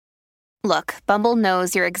Look, Bumble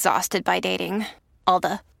knows you're exhausted by dating. All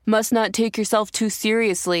the must not take yourself too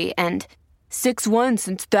seriously and 6'1"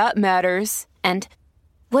 since that matters. And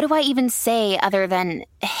what do I even say other than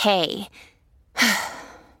hey?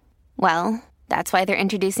 Well, that's why they're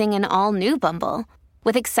introducing an all-new Bumble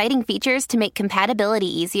with exciting features to make compatibility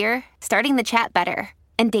easier, starting the chat better,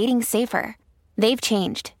 and dating safer. They've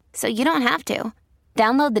changed, so you don't have to.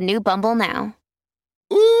 Download the new Bumble now.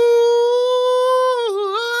 Ooh,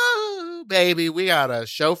 baby, we got a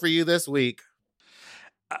show for you this week.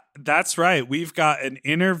 That's right. We've got an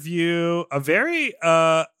interview, a very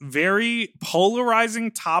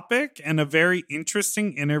polarizing topic and a very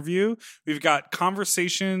interesting interview. We've got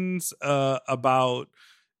conversations about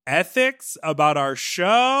ethics, about our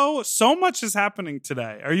show. So much is happening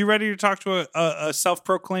today. Are you ready to talk to a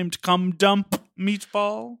self-proclaimed cum dump,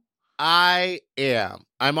 Meatball? I am.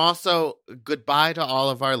 I'm also goodbye to all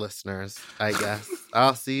of our listeners, I guess.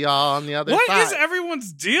 I'll see y'all on the other side. What is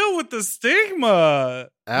everyone's deal with the stigma?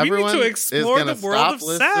 Everyone we need to explore is the world of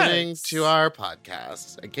listening sex. to our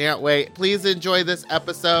podcast. I can't wait. Please enjoy this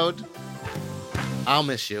episode. I'll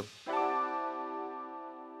miss you.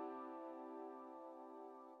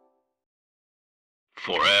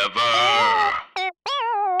 Forever.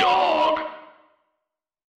 Dog.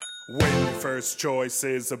 When your first choice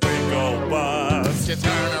is a big old bus, You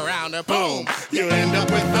turn around and boom, you end up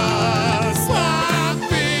with us.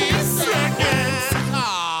 sloppy seconds.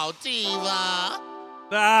 Oh, diva.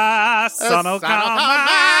 The sun will come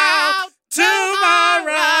out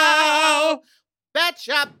tomorrow. Bet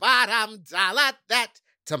your bottom dollar that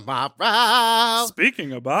tomorrow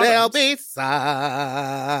Speaking about there'll it, be sun.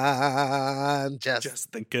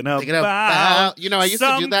 just thinking thinking about you know, I used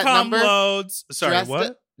to do some that cum number. loads. Sorry,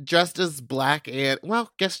 what? Dressed as Black Annie. Well,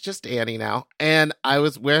 guess just Annie now. And I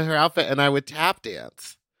was wearing her outfit and I would tap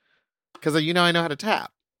dance. Because, you know, I know how to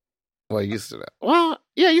tap. Well, I used to know. Well,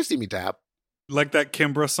 yeah, you see me tap. Like that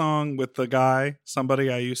Kimbra song with the guy, somebody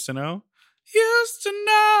I used to know. Used to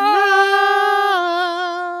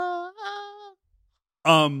know.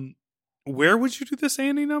 Where would you do this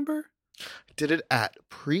Annie number? Did it at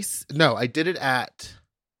No, I did it at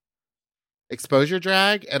Exposure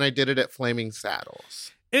Drag and I did it at Flaming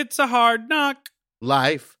Saddles. It's a hard knock.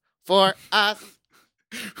 Life for us.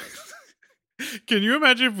 Can you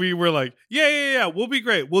imagine if we were like, yeah, we'll be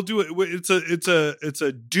great. We'll do it. It's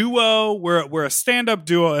a duo. We're a stand-up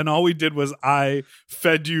duo, and all we did was I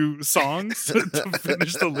fed you songs to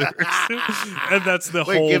finish the lyrics, and that's the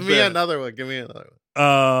whole. Give me bit. another one.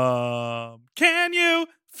 Can you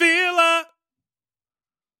feel it?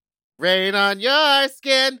 Rain on your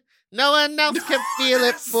skin. No one else can feel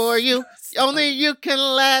it for you. Only you can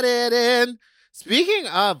let it in. Speaking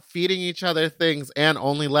of feeding each other things and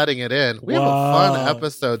only letting it in, we have a fun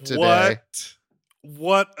episode today.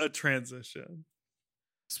 What a transition.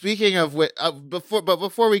 Speaking of which,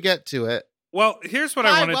 before we get to it, well, here's what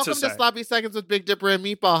I wanted to say. Welcome to Sloppy Seconds with Big Dipper and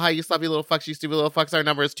Meatball. Hi, you sloppy little fucks, you stupid little fucks. Our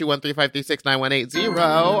number is 213-536-9180.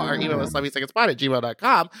 Our email is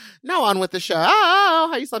sloppysecondspot@gmail.com. Now on with the show.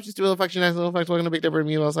 Hi, you sloppy, stupid little fucks, you nice little fucks. Welcome to Big Dipper and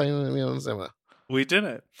Meatball. We did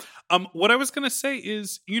it. What I was going to say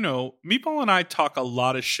is, Meatball and I talk a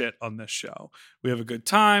lot of shit on this show. We have a good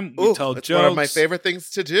time. We tell it's jokes. one of my favorite things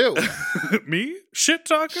to do. Me? Shit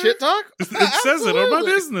talker? Shit talk? It says it on my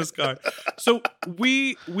business card. So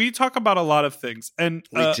we talk about a lot of things. And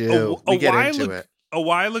we do. We get into it. A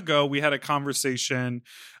while ago, we had a conversation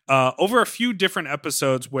over a few different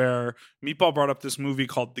episodes where Meatball brought up this movie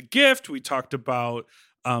called The Gift. We talked about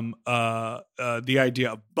the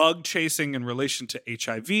idea of bug chasing in relation to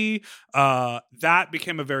HIV. That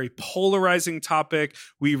became a very polarizing topic.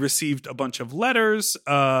 We received a bunch of letters,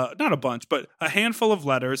 not a bunch, but a handful of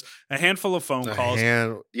letters, a handful of phone calls.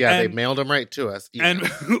 They mailed them right to us. And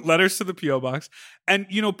letters to the P.O. box. And,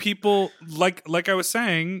 people, like I was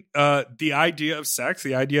saying, the idea of sex,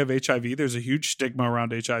 the idea of HIV, there's a huge stigma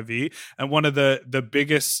around HIV. And one of the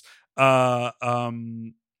biggest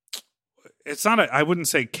it's not I wouldn't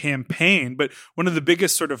say campaign, but one of the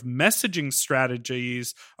biggest sort of messaging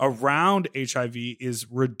strategies around HIV is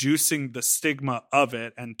reducing the stigma of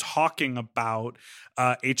it and talking about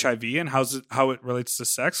HIV and how it relates to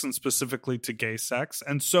sex and specifically to gay sex.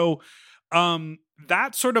 And so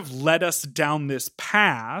that sort of led us down this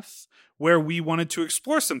path where we wanted to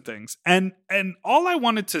explore some things. And all I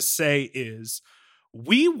wanted to say is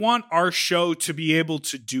we want our show to be able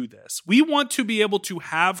to do this. We want to be able to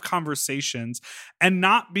have conversations and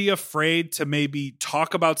not be afraid to maybe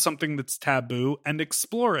talk about something that's taboo and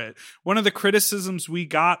explore it. One of the criticisms we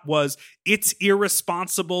got was it's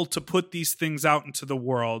irresponsible to put these things out into the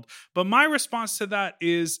world. But my response to that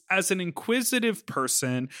is, as an inquisitive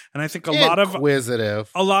person, and I think a lot of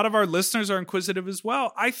our listeners are inquisitive as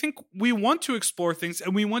well, I think we want to explore things,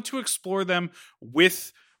 and we want to explore them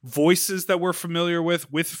with voices that we're familiar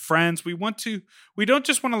with friends. We don't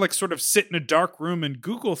just want to like sort of sit in a dark room and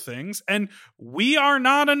Google things. And we are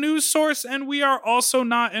not a news source, and we are also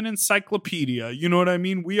not an encyclopedia. You know what I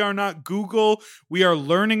mean? We are not Google. We are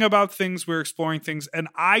learning about things. We're exploring things. And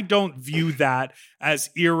I don't view that as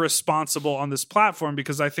irresponsible on this platform,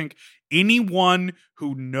 because I think anyone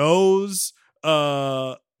who knows,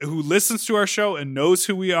 who listens to our show and knows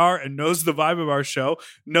who we are and knows the vibe of our show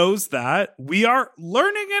knows that we are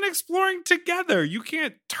learning and exploring together. You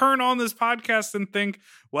can't turn on this podcast and think,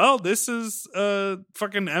 well, this is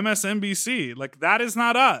fucking MSNBC. Like, that is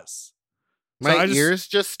not us. My ears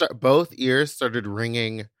both ears started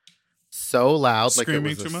ringing so loud,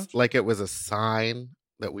 like it was a sign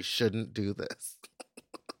that we shouldn't do this.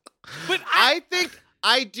 But I think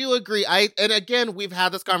I do agree. And again, we've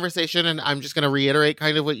had this conversation, and I'm just going to reiterate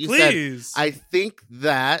kind of what you said. I think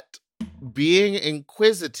that being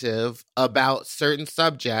inquisitive about certain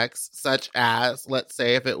subjects, such as, let's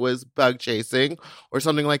say, if it was bug chasing or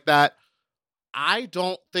something like that, I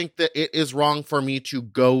don't think that it is wrong for me to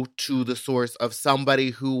go to the source of somebody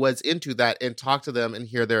who was into that and talk to them and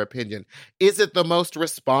hear their opinion. Is it the most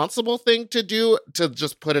responsible thing to do, to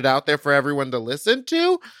just put it out there for everyone to listen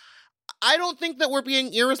to? I don't think that we're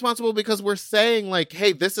being irresponsible because we're saying, like,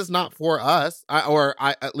 hey, this is not for us.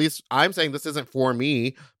 At least I'm saying this isn't for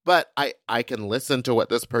me, but I can listen to what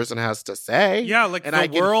this person has to say. Yeah, like, and the I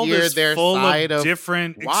can world hear is their full side of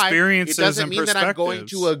different experiences and perspectives. It doesn't mean that I'm going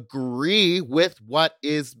to agree with what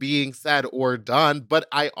is being said or done, but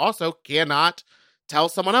I also cannot tell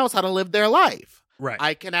someone else how to live their life. Right.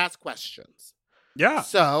 I can ask questions. Yeah.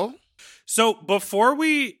 So before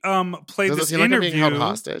we play does this it seem interview, like I'm being held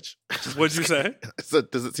hostage? What'd you say?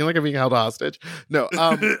 Does it seem like I'm being held hostage? No,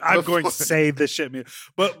 I'm going to say this shit.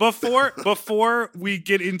 But before we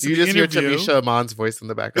get into you the just interview, hear Tamisha Iman's voice in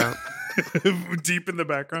the background, deep in the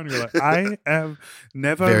background. You're like, I have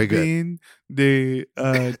never been the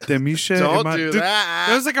Tamisha. Don't Iman. do that.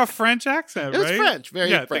 That was like a French accent, right? It was French,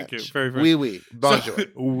 very French. Thank you, very French. Oui, oui,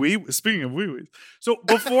 bonjour. Speaking of oui, so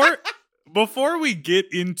before we get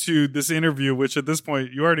into this interview, which at this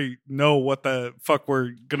point you already know what the fuck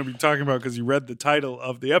we're going to be talking about because you read the title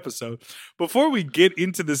of the episode. Before we get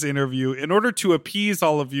into this interview, in order to appease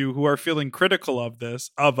all of you who are feeling critical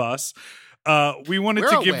of us, we wanted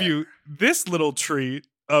to give you this little treat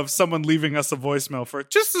of someone leaving us a voicemail for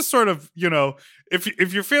just to sort of, you know,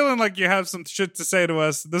 if you're feeling like you have some shit to say to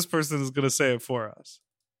us, this person is going to say it for us.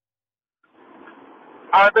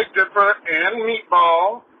 Hi, Big Dipper and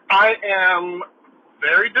Meatball. I am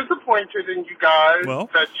very disappointed in you guys. Not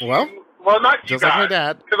you just like my guys.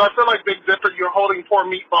 dad. Because I feel like, Big Dipper, you're holding poor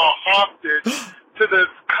Meatball hostage to this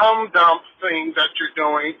cum dump thing that you're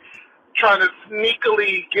doing, trying to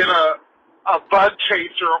sneakily get a bud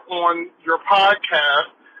chaser on your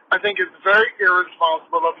podcast. I think it's very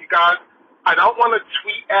irresponsible of you guys. I don't want to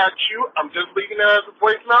tweet at you. I'm just leaving it as a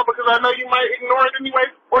voicemail because I know you might ignore it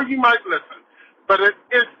anyway, or you might listen. But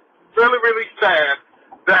it's really, really sad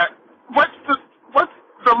that what's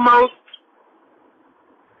the most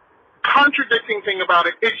contradicting thing about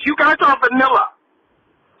it is you guys are vanilla.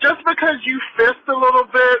 Just because you fist a little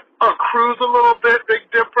bit or cruise a little bit, Big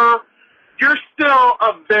Dipper, you're still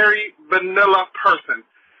a very vanilla person.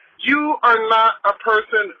 You are not a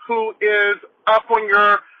person who is up on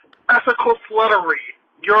your ethical sluttery,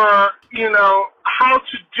 your, how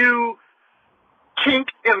to do kink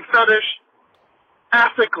and fetish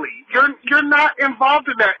ethically. You're not involved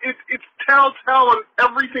in that. It's telltale in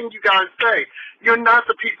everything you guys say. You're not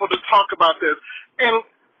the people to talk about this. And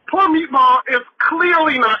poor Meatball is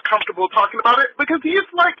clearly not comfortable talking about it because he's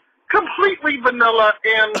like completely vanilla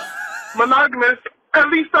and monogamous. At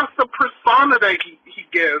least that's the persona that he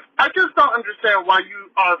gives. I just don't understand why you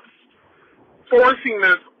are forcing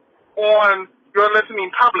this on your listening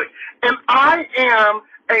public. And I am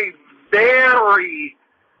a very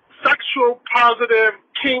sexual positive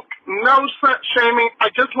kink, no slut shaming. I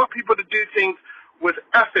just want people to do things with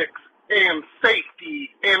ethics and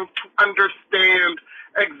safety and to understand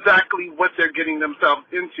exactly what they're getting themselves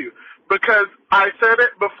into. Because I said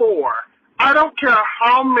it before, I don't care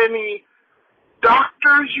how many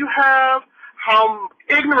doctors you have, how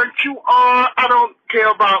ignorant you are. I don't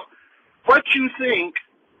care about what you think,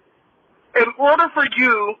 in order for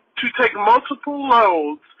you to take multiple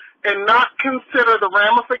loads and not consider the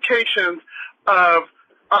ramifications of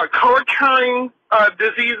co-occurring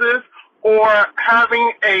diseases or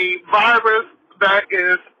having a virus that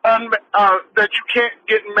is that you can't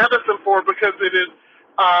get medicine for because it is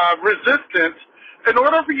resistant, in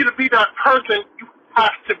order for you to be that person, you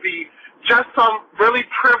have to be just some really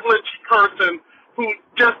privileged person who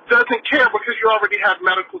just doesn't care because you already have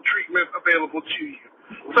medical treatment available to you.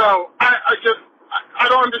 So I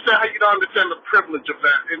don't understand how you don't understand the privilege of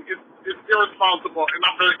that. And it's irresponsible, and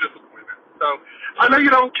I'm very disappointed. So I know you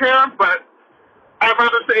don't care, but I'd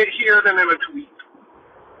rather say it here than in a tweet.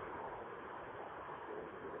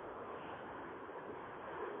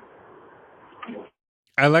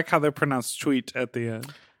 I like how they pronounce tweet at the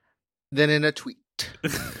end. Than in a tweet.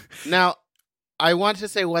 Now, I want to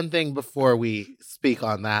say one thing before we speak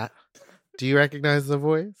on that. Do you recognize the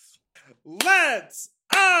voice? Let's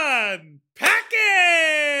unpack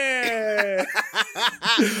it!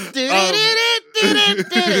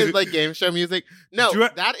 It's like game show music. No, Do I-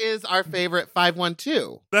 that is our favorite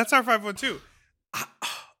 512. That's our 512.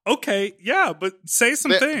 Okay, yeah, but say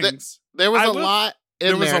some things. There was I a will- lot in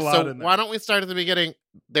there was there. a lot So in there. why don't we start at the beginning?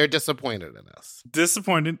 They're disappointed in us.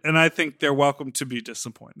 Disappointed, and I think they're welcome to be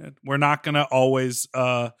disappointed. We're not going to always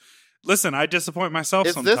listen. I disappoint myself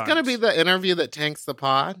Is sometimes. this going to be the interview that tanks the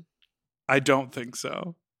pod? I don't think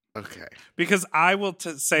so. Okay. Because I will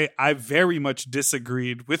say I very much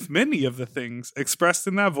disagreed with many of the things expressed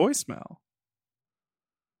in that voicemail.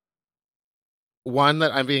 One,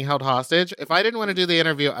 that I'm being held hostage. If I didn't want to do the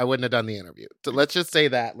interview, I wouldn't have done the interview. So let's just say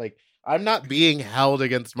that. Like, I'm not being held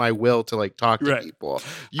against my will to like talk to Right. people.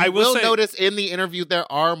 You I will will say- notice in the interview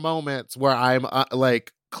there are moments where I'm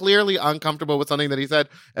like clearly uncomfortable with something that he said,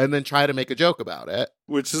 and then try to make a joke about it.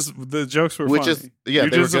 Which is the jokes were Which funny. is yeah, you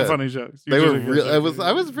they did were some good. funny jokes. You They did were a good real. joke.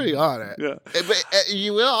 I was pretty on it. Yeah. But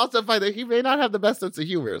you will also find that he may not have the best sense of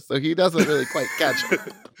humor, so he doesn't really quite catch it.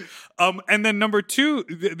 And then number two,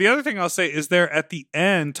 the other thing I'll say is they're at the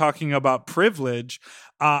end talking about privilege.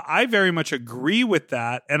 I very much agree with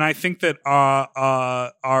that, and I think that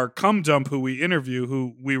our cum dump, who we interview,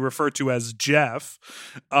 who we refer to as Jeff,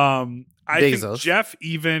 I Bezos. think Jeff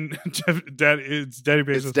even it's Daddy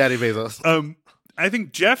Bezos. It's Daddy Bezos. I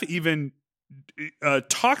think Jeff even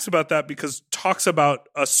talks about that because talks about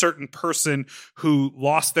a certain person who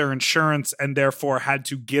lost their insurance and therefore had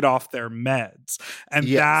to get off their meds. And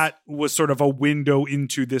Yes. that was sort of a window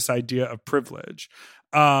into this idea of privilege.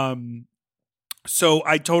 So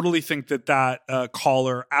I totally think that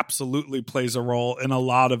caller absolutely plays a role in a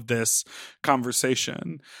lot of this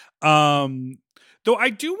conversation. Though I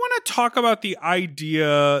do want to talk about the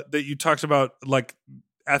idea that you talked about, like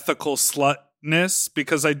ethical slutness,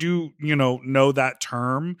 because I do, know that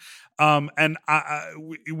term. And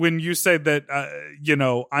when you say that,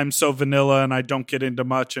 I'm so vanilla and I don't get into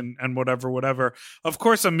much and whatever, of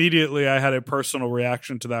course, immediately I had a personal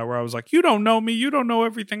reaction to that where I was like, you don't know me. You don't know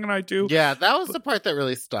everything that I do. Yeah, that was the part that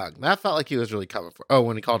really stung. That felt like he was really coming for. Oh,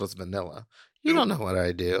 when he called us vanilla. You don't know what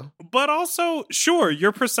I do. But also, sure,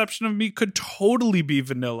 your perception of me could totally be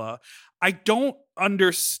vanilla. I don't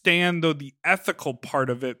understand, though, the ethical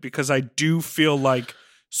part of it, because I do feel like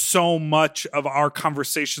so much of our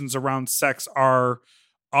conversations around sex are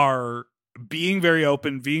being very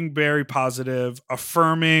open, being very positive,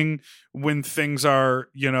 affirming when things are,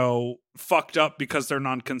 fucked up because they're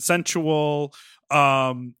non-consensual,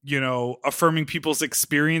 affirming people's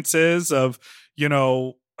experiences of,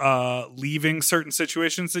 leaving certain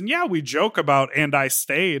situations. And yeah, we joke about "and I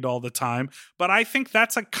stayed" all the time, but I think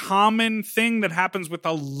that's a common thing that happens with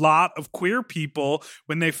a lot of queer people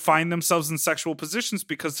when they find themselves in sexual positions,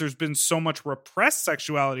 because there's been so much repressed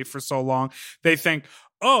sexuality for so long. They think,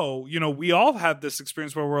 oh, we all have this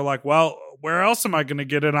experience where we're like, well, where else am I going to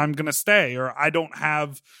get it? I'm going to stay, or I don't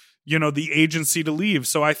have the agency to leave.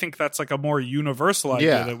 So I think that's like a more universal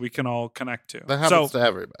idea that we can all connect to. That happens to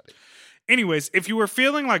everybody. Anyways, if you were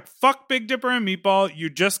feeling like fuck Big Dipper and Meatball,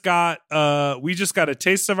 we just got a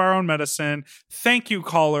taste of our own medicine. Thank you,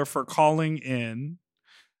 caller, for calling in.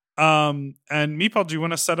 And Meatball, do you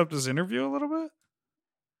want to set up this interview a little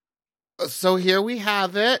bit? So here we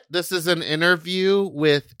have it. This is an interview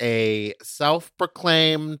with a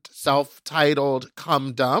self-proclaimed, self-titled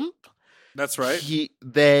cum dump. That's right.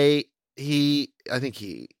 I think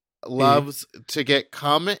he loves to get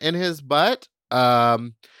cum in his butt.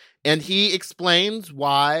 And he explains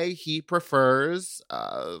why he prefers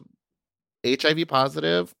HIV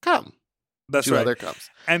positive cum That's to right. other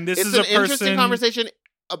cums. And this It's is an a person. interesting conversation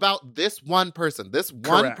about this one person. This one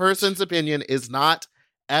Correct. person's opinion is not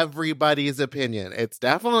everybody's opinion. It's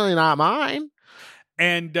definitely not mine.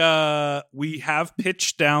 And we have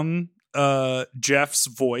pitched down Jeff's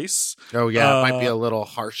voice. Oh, yeah. It might be a little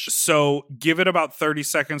harsh. So give it about 30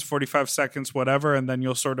 seconds, 45 seconds, whatever, and then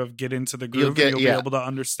you'll sort of get into the groove and you'll be able to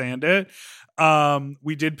understand it.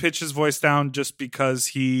 We did pitch his voice down just because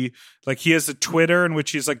he has a Twitter in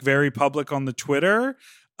which he's like very public on the Twitter.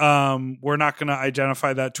 We're not going to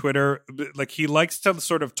identify that Twitter. Like, he likes to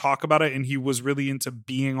sort of talk about it, and he was really into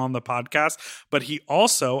being on the podcast. But he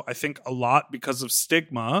also, I think a lot because of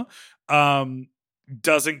stigma,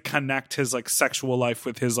 doesn't connect his like sexual life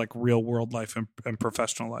with his like real world life and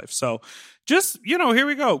professional life. So just, here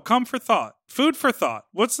we go. Come for thought. Food for thought.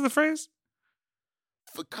 What's the phrase?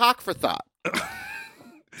 Cock for thought.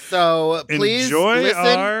 So please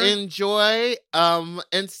enjoy,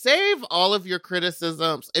 and save all of your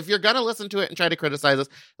criticisms. If you're going to listen to it and try to criticize us,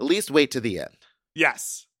 at least wait to the end.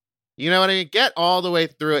 Yes. You know what I mean? Get all the way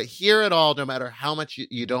through it. Hear it all, no matter how much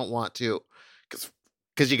you don't want to,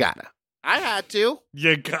 because you gotta. I had to.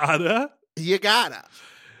 You gotta.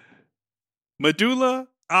 Medulla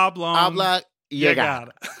oblong. You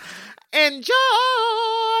gotta. Enjoy.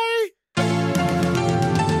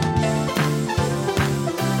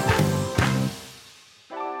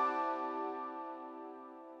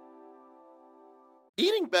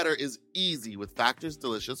 Eating better is easy with Factor's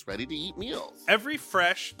delicious, ready-to-eat meals. Every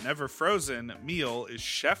fresh, never frozen meal is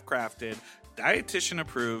chef-crafted,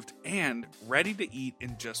 dietitian-approved, and ready to eat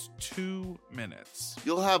in just 2 minutes.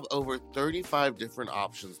 You'll have over 35 different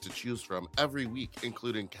options to choose from every week,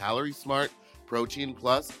 including Calorie Smart, Protein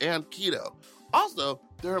Plus, and Keto. Also,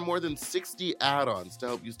 there are more than 60 add-ons to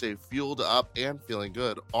help you stay fueled up and feeling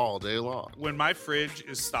good all day long. When my fridge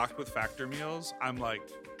is stocked with Factor meals, I'm like,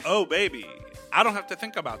 oh, baby, I don't have to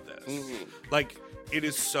think about this. Mm-hmm. Like, it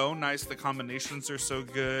is so nice. The combinations are so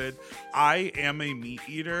good. I am a meat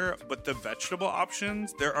eater, but the vegetable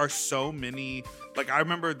options, there are so many. Like, I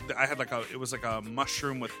remember I had it was like a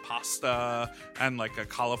mushroom with pasta and like a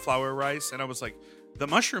cauliflower rice. And I was like, the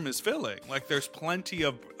mushroom is filling. Like, there's plenty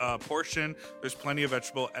of portion, there's plenty of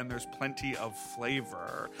vegetable, and there's plenty of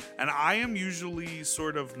flavor. And I am usually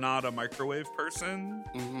sort of not a microwave person.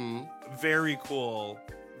 Mm-hmm. Very cool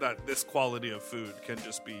that this quality of food can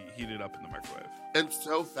just be heated up in the microwave. And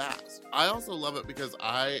so fast. I also love it because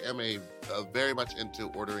I am a very much into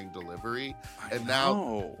ordering delivery.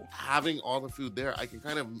 Now having all the food there, I can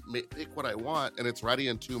kind of pick what I want, and it's ready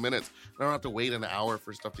in 2 minutes. I don't have to wait an hour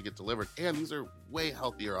for stuff to get delivered. And these are way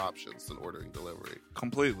healthier options than ordering delivery.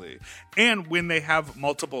 Completely. And when they have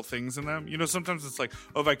multiple things in them, sometimes it's like,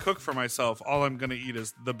 if I cook for myself, all I'm going to eat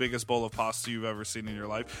is the biggest bowl of pasta you've ever seen in your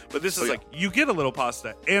life. But this is like, you get a little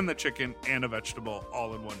pasta and the chicken and a vegetable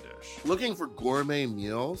all in one dish. Looking for gourmet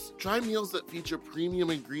meals? Try meals that feature premium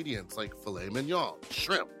ingredients like filet mignon,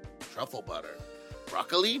 shrimp, truffle butter,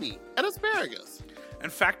 broccolini, and asparagus.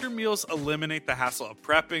 And Factor meals eliminate the hassle of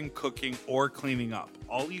prepping, cooking, or cleaning up.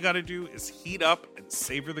 All you gotta do is heat up and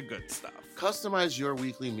savor the good stuff. Customize your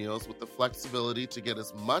weekly meals with the flexibility to get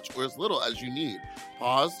as much or as little as you need.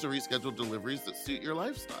 Pause to reschedule deliveries that suit your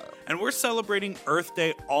lifestyle. And we're celebrating Earth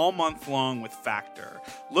Day all month long with Factor.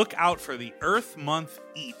 Look out for the Earth Month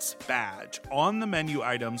Eats badge on the menu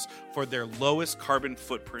items for their lowest carbon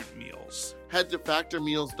footprint meals. Head to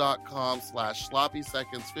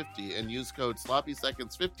factormeals.com/sloppyseconds50 and use code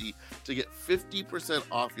sloppyseconds50 to get 50%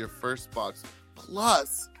 off your first box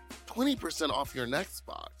plus 20% off your next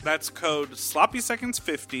box. That's code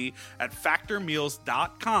sloppyseconds50 at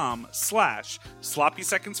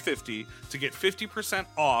factormeals.com/sloppyseconds50 to get 50%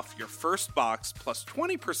 off your first box plus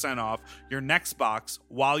 20% off your next box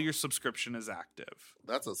while your subscription is active.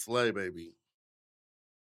 That's a slay, baby.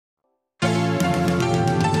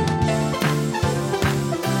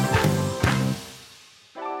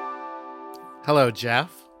 Hello,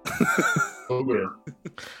 Jeff. Hello there.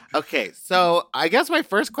 Okay, so I guess my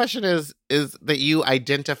first question is that you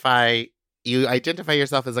identify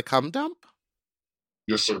yourself as a cum dump?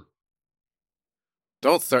 Yes, sir.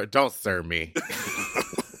 Don't sir me.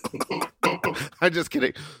 I'm just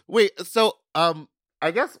kidding. Wait, so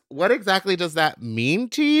I guess what exactly does that mean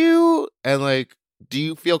to you? And like, do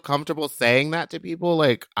you feel comfortable saying that to people?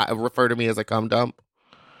 Like, refer to me as a cum dump?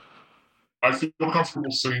 I feel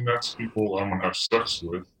comfortable saying that to people I'm going to have sex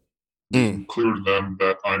with. Clear to them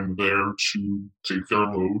that I'm there to take their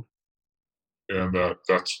load and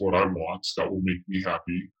that's what I want. That will make me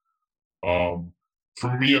happy. For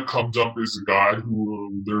me, a cum dump is a guy who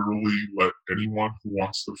will literally let anyone who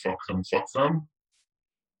wants to fuck them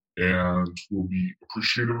and will be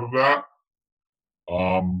appreciative of that.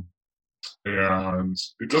 And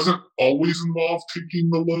it doesn't always involve taking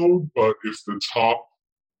the load, but if the top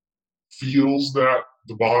feels that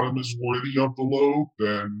the bottom is worthy of the load,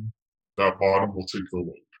 then that bottom will take the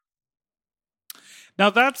load. Now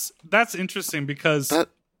that's interesting because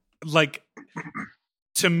like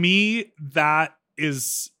to me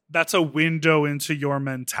that's a window into your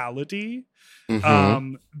mentality.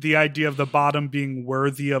 The idea of the bottom being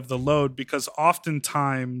worthy of the load, because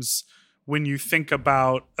oftentimes when you think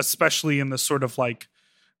about, especially in the sort of like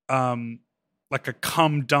a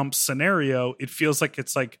cum dump scenario, it feels like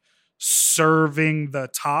it's like serving the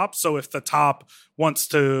top. So if the top wants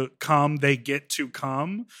to come, they get to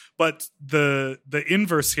come. But the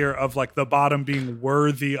inverse here of like the bottom being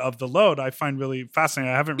worthy of the load, I find really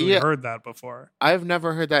fascinating. I haven't really heard that before. I've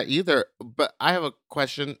never heard that either. But I have a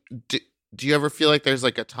question. Do you ever feel like there's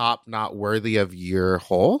like a top not worthy of your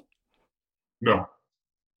hole? No.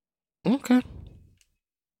 Okay.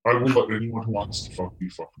 I will let anyone who wants to fuck me.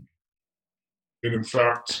 And in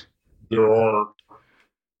fact, there are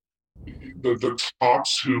the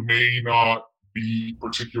tops who may not be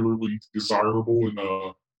particularly desirable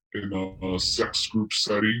in a sex group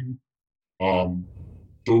setting.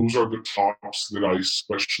 Those are the tops that I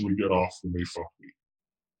especially get off when they fuck me.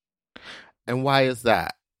 And why is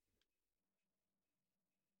that?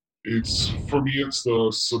 For me, it's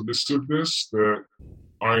the submissiveness that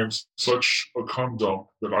I am such a cum dump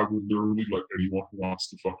that I would literally let anyone who wants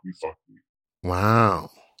to fuck me.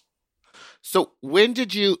 Wow. So when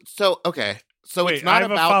did you? Okay. So wait, it's not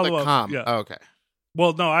about the cum. Yeah. Oh, okay.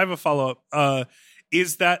 Well, no, I have a follow up.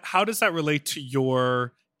 How does that relate to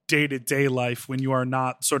your day-to-day life when you are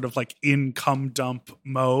not sort of like in cum dump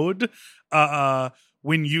mode?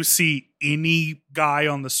 When you see any guy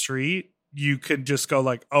on the street, you could just go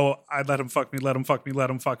like, oh, I let him fuck me, let him fuck me, let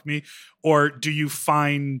him fuck me. Or do you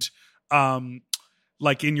find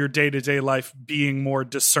like in your day-to-day life being more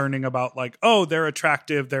discerning about like, oh, they're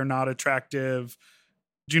attractive, they're not attractive?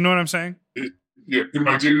 Do you know what I'm saying? Yeah, in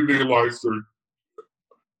my day-to-day life,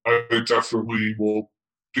 I definitely will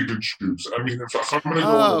pick and choose. I mean, if I'm going to go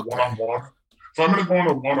on a one-on-one, if I'm going to go on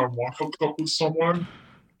a one-on-one hookup with someone,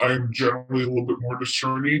 I'm generally a little bit more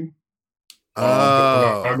discerning.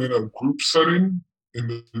 But when I'm in a group setting, in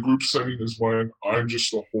the group setting is when I'm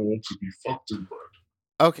just a hole to be fucked and bred.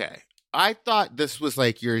 Okay. I thought this was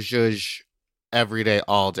like your zhuzh every day,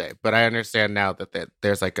 all day. But I understand now that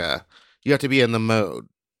there's like you have to be in the mode.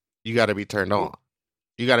 You got to be turned on.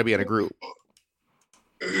 You got to be in a group.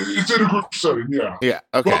 It's in a group setting, yeah. Yeah,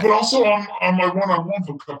 okay. But also on my one-on-one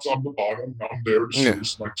hookups on the bottom, I'm there to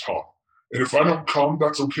service my top. And if I don't come,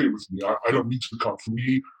 that's okay with me. I don't need to come. For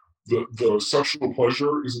me, the sexual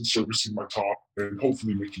pleasure is in servicing my top and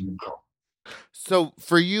hopefully making him come. So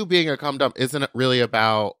for you being a cum dump, isn't it really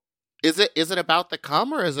about... Is it about the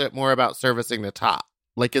cum, or is it more about servicing the top?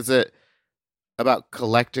 Like, is it about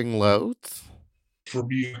collecting loads? For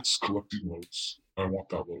me, it's collecting loads. I want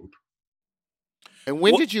that load. And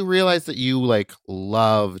when did you realize that you like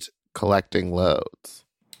loved collecting loads?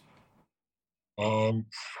 It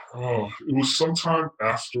was sometime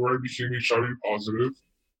after I became HIV positive.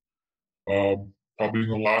 Probably in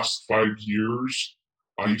the last 5 years.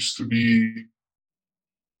 I used to be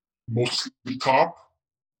mostly top,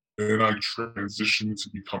 and I transitioned to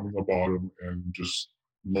becoming a bottom and just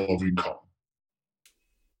loving cum.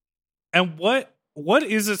 And what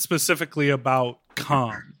is it specifically about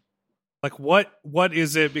cum? Like what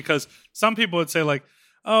is it? Because some people would say like,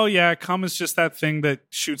 oh yeah, cum is just that thing that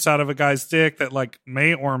shoots out of a guy's dick that like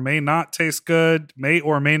may or may not taste good, may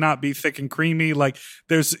or may not be thick and creamy. Like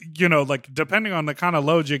there's, like depending on the kind of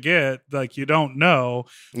load you get, like you don't know.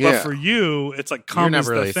 Yeah. But for you, it's like cum is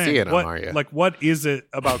the really thing. Seeing them, are you? Like what is it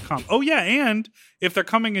about cum? Oh yeah, and if they're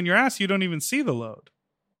coming in your ass, you don't even see the load.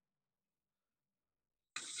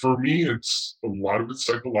 For me, it's a lot of it's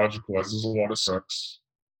psychological, as is a lot of sex.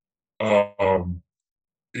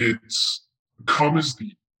 Cum is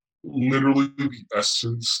literally the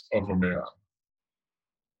essence of a man.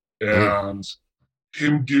 And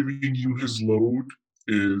him giving you his load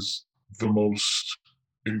is the most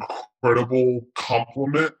incredible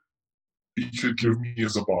compliment he could give me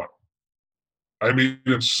as a bottom. I made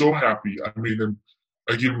him so happy. I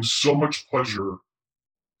gave him so much pleasure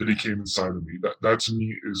that he came inside of me. That to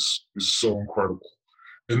me is so incredible.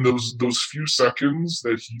 And those few seconds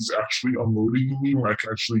that he's actually unloading me, where I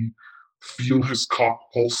can actually feel his cock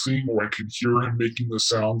pulsing, or I can hear him making the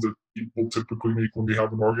sound that people typically make when they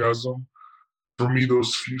have an orgasm. For me,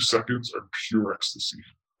 those few seconds are pure ecstasy.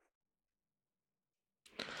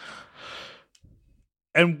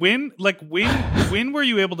 And when were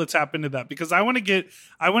you able to tap into that? Because I want to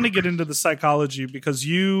get into the psychology, because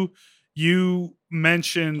you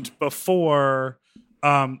mentioned before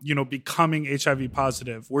becoming HIV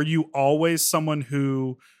positive, were you always someone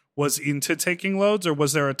who was into taking loads, or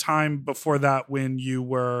was there a time before that when you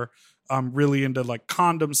were really into like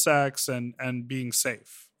condom sex and being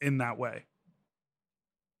safe in that way?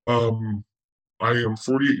 I am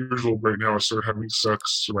 48 years old right now. I started having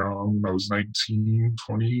sex around when I was 19,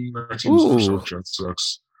 20, 19 was the first time I had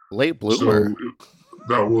sex. Late bloomer. So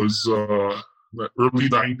that was the early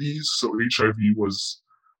 90s. So HIV was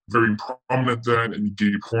very prominent then. And the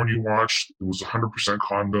gay porn you watched, it was 100%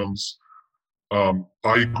 condoms.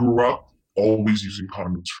 I grew up always using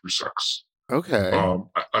condoms for sex. Okay.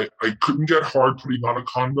 I couldn't get hard putting on a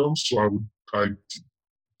condom, so I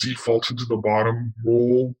defaulted to the bottom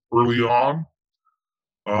role early on.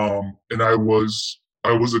 And I was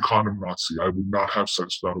a condom Nazi. I would not have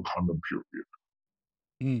sex without a condom, period.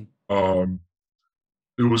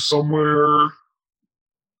 It was somewhere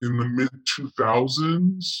in the mid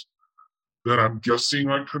 2000s that I'm guessing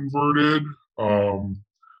I converted.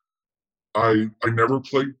 I never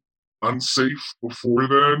played unsafe before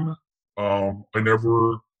then. I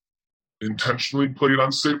never intentionally played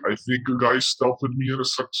unsafe. I think a guy stealthed me at a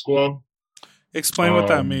sex club. Explain what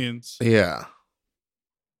that means. Yeah.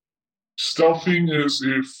 Stealthing is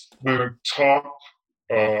if the top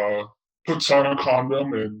puts on a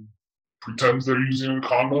condom and pretends they're using a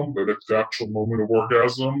condom, but at the actual moment of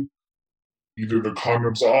orgasm, either the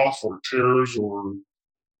condom's off or tears, or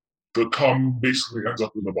the cum basically ends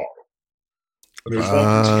up in the bottom. And there's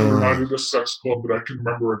one particular night at a sex club that I can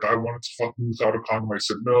remember a guy wanted to fuck me without a condom. I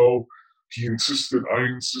said no. He insisted. I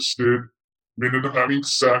insisted. We ended up having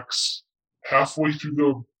sex. Halfway through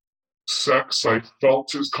the sex, I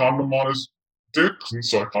felt his condom on his dick, and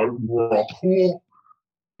so I thought we were all cool.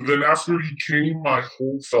 But then after he came, my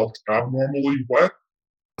hole felt abnormally wet.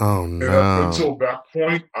 Oh, no. And up until that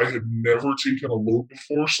point, I had never taken a load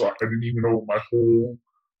before, so I didn't even know what my hole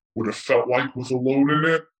would have felt like with a load in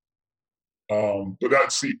it. But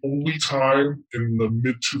that's the only time in the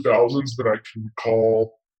mid-2000s that I can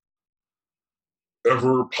recall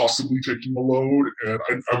ever possibly taking a load.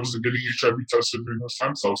 And I wasn't getting HIV tested during this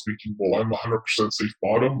time, so I was thinking, well, I'm 100% safe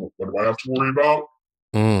bottom. What do I have to worry about?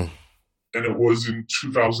 And it was in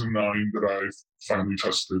 2009 that I finally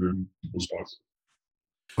tested and was positive.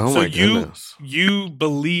 Oh, so my goodness. You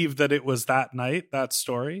believe that it was that night, that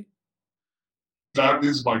story? That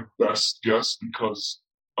is my best guess, because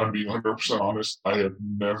I'm being 100% honest. I had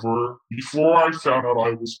never, before I found out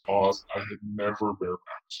I was positive, I had never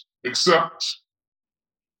barebacked.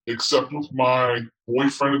 Except with my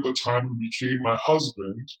boyfriend at the time, who became my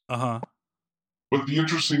husband. But the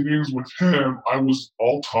interesting thing is with him, I was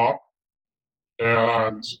all top,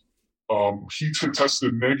 and he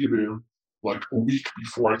tested negative like a week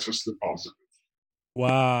before I tested positive.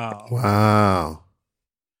 Wow.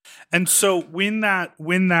 And so when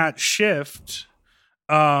that shift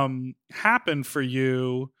happened for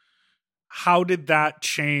you, how did that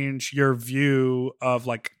change your view of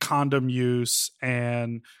like condom use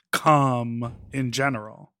and cum in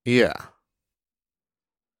general? Yeah.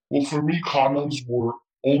 Well, for me, condoms were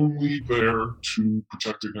only there to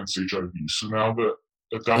protect against HIV. So now that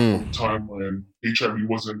at that point in time when HIV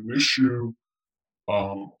wasn't an issue,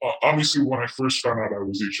 obviously when I first found out I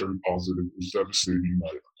was HIV positive, it was devastating.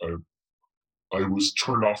 I was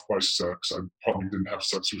turned off by sex. I probably didn't have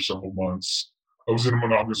sex for several months. I was in a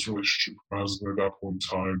monogamous relationship with my husband at that point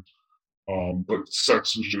in time. But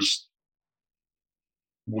sex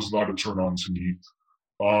was not a turn on to me.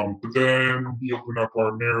 But then we opened up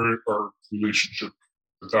our relationship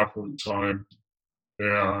at that point in time,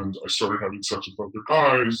 and I started having sex with other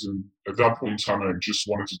guys. And at that point in time, I just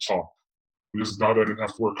wanted to talk, because now that I didn't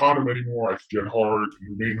have to wear a condom anymore, I could get hard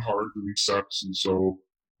and remain hard during sex, and so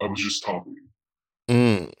I was just talking.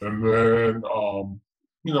 And then,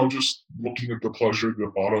 just looking at the pleasure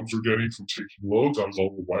that bottoms were getting from taking loads, I was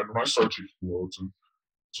all, why didn't I start taking loads? And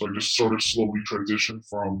so I just sort of slowly transitioned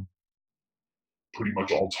from pretty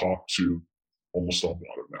much all top to almost all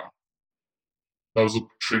bottom now. That was a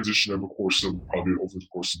transition over the course of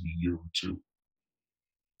a year or two.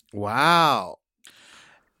 Wow.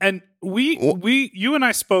 And you and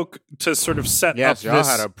I spoke to sort of set up this. Yes, y'all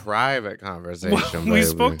had a private conversation. We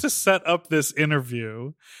spoke to set up this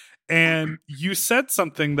interview, and you said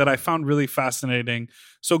something that I found really fascinating.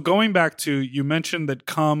 So going back to, you mentioned that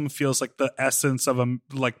cum feels like the essence of a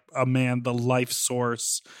man, the life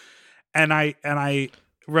source. And I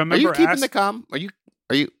remember, are you keeping the cum? Are you?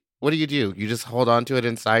 What do? You just hold on to it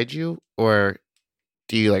inside you, or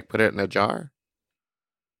do you like put it in a jar?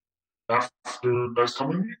 After that's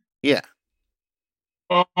coming? Yeah.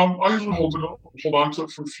 I usually hold on to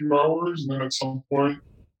it for a few hours, and then at some point,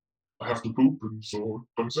 I have to poop, and so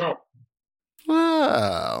it comes out.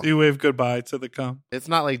 Oh. You wave goodbye to the cum. It's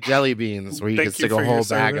not like jelly beans where you Thank can stick you a for your whole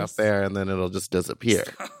bag service. up there and then it'll just disappear.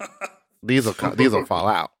 These will fall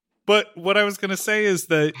out. But what I was going to say is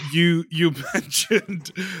that you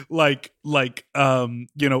mentioned like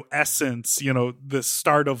essence, the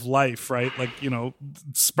start of life, right? Like,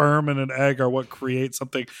 sperm and an egg are what create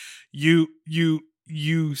something.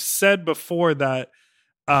 You said before that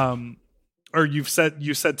or you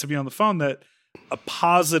said to me on the phone that a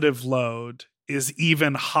positive load is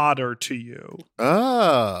even hotter to you.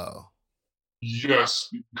 Oh. Yes,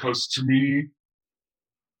 because to me,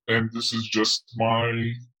 and this is just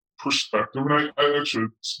my perspective, and I actually,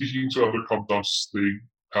 speaking to other cum dumps, they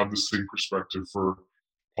have the same perspective for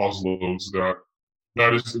positive loads,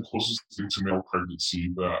 that is the closest thing to male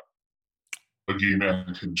pregnancy that a gay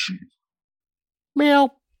man can achieve.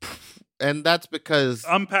 Male. And that's because...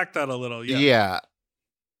 Unpack that a little, yeah. Yeah.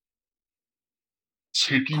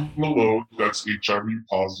 Taking a load that's HIV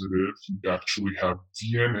positive, you actually have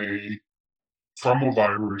DNA from a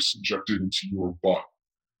virus injected into your butt.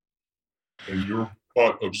 And your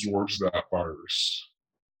butt absorbs that virus.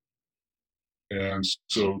 And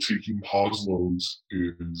so taking pause loads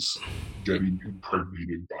is getting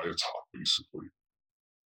impregnated by a top, basically.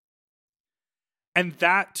 And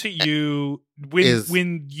that to you,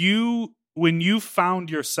 when you found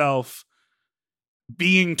yourself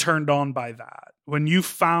being turned on by that, when you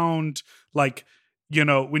found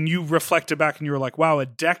when you reflected back and you were like, wow, a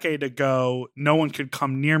decade ago, no one could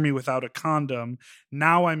come near me without a condom.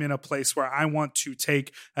 Now I'm in a place where I want to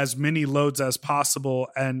take as many loads as possible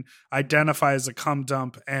and identify as a cum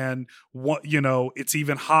dump. And it's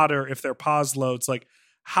even hotter if they're pause loads. Like,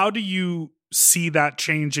 how do you see that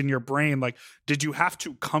change in your brain? Like, did you have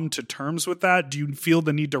to come to terms with that? Do you feel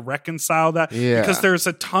the need to reconcile that? Yeah. Because there's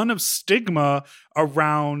a ton of stigma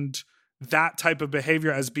around that type of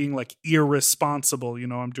behavior as being like irresponsible.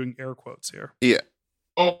 I'm doing air quotes here. Yeah.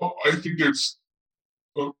 Oh, I think it's...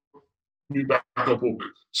 let me back up a little bit.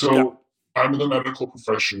 So I'm in the medical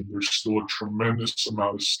profession. There's still a tremendous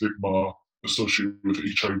amount of stigma associated with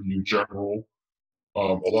HIV in general. A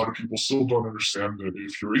lot of people still don't understand that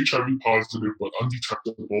if you're HIV positive but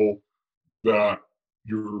undetectable, that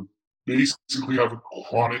you're basically have a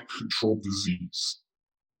chronic controlled disease.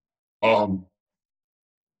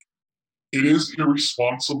 It is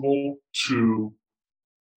irresponsible to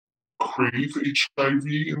crave HIV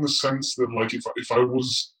in the sense that, like, if I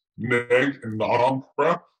was neg and not on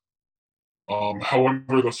PrEP,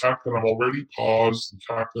 however, the fact that I'm already paused, the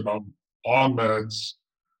fact that I'm on meds,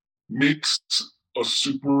 makes a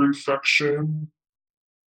super infection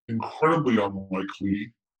incredibly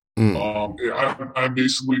unlikely. I'm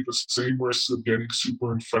basically the same risk of getting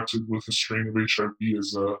super infected with a strain of HIV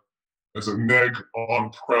as a neg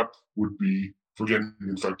on PrEP would be for getting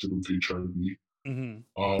infected with HIV.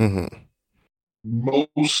 Mm-hmm.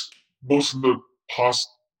 Most of the POS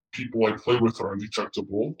people I play with are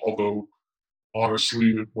undetectable, although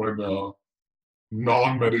honestly, when a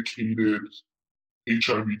non-medicated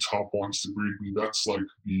HIV top wants to breed me, that's like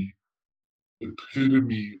the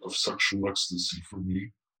epitome of sexual ecstasy for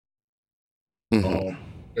me.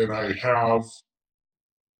 And I have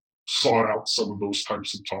sought out some of those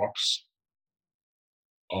types of talks.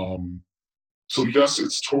 So yes,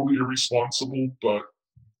 it's totally irresponsible, but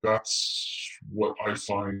that's what I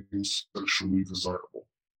find sexually desirable.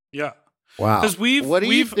 Yeah. Wow. Because what do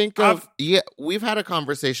you think of? Yeah, we've had a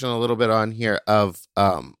conversation a little bit on here of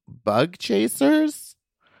bug chasers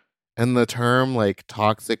and the term like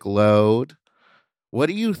toxic load. What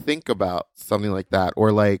do you think about something like that?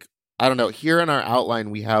 Or like, I don't know, here in our outline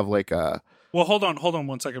we have like a... Well, hold on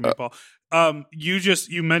 1 second, Meatball.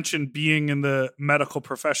 You mentioned being in the medical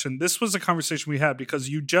profession. This was a conversation we had because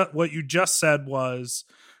what you just said was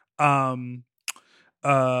like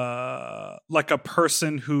a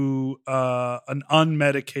person who an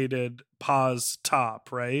unmedicated pause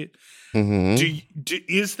top, right? Mm-hmm.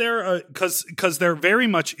 Is there because there very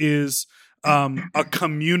much is a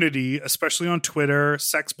community, especially on Twitter,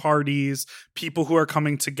 sex parties, people who are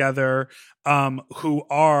coming together, who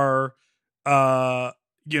are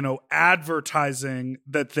advertising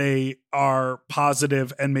that they are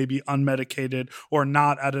positive and maybe unmedicated or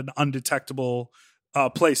not at an undetectable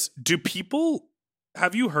place.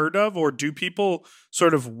 Have you heard of, or do people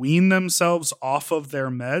sort of wean themselves off of their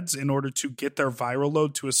meds in order to get their viral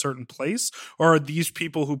load to a certain place? Or are these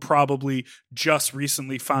people who probably just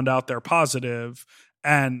recently found out they're positive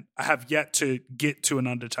and have yet to get to an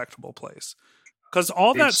undetectable place? Because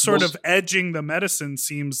all that sort of edging the medicine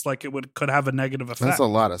seems like it could have a negative effect. That's a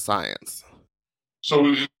lot of science.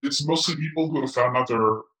 So it's mostly people who have found out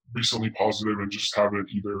recently positive and just haven't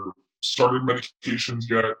either started medications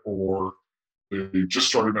yet, or they just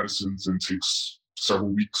started medicines and takes several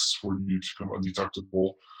weeks for you to become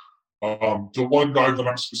undetectable. The one guy that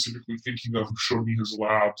I'm specifically thinking of who showed me his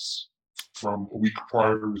labs from a week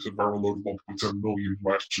prior with a viral load of 1.7 million,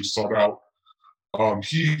 who I actually sought out,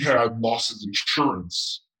 he had lost his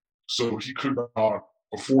insurance, so he could not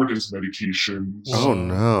afford his medications. Oh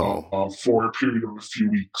no! For a period of a few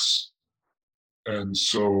weeks, and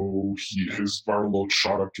so his viral load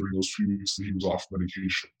shot up during those few weeks that he was off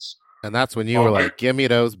medications. And that's when you were like, "Give me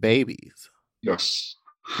those babies." Yes.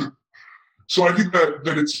 So I think that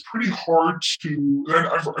it's pretty hard to. And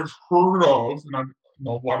I've heard of, and I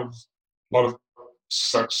know a lot of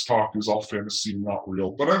sex talk is all fantasy and not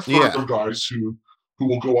real. But I've heard of guys who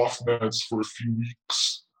will go off meds for a few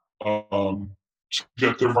weeks to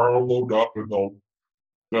get their viral load up, and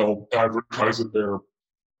they'll advertise that they're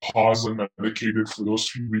paused and medicated for those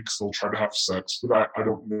few weeks. They'll try to have sex, but I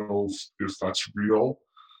don't know if that's real.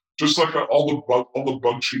 Just like all the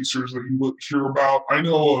bug chasers that you hear about, I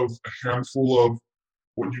know of a handful of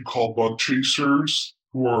what you call bug chasers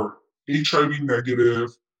who are HIV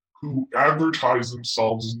negative, who advertise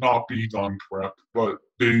themselves as not being on PrEP, but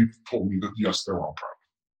they've told me that yes, they're on PrEP.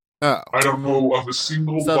 Oh. I don't know of a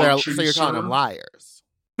single bug chaser. So you're calling them liars?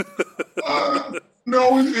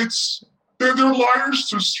 No, they're liars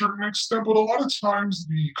to a certain extent, but a lot of times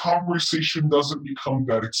the conversation doesn't become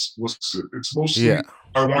that explicit. It's mostly,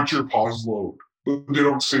 I want your pause load. But they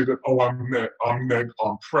don't say that, oh, I'm neg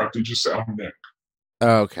on PrEP. They just say, I'm neg.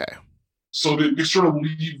 Okay. So they sort of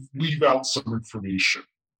leave out some information.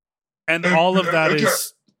 And all of that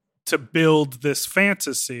is to build this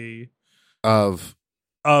fantasy of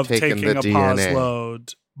taking a DNA. pause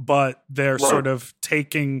load, but they're sort of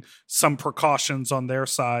taking some precautions on their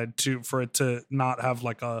side for it to not have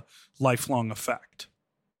like a lifelong effect.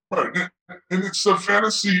 Right. And it's the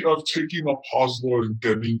fantasy of taking a pause load and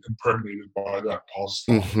getting impregnated by that pause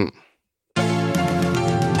load. Mm-hmm.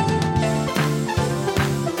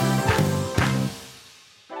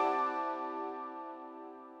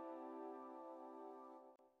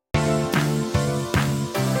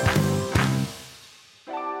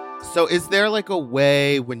 So is there like a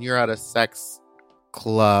way when you're at a sex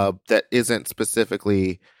club that isn't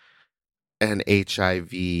specifically an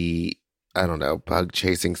HIV, I don't know, bug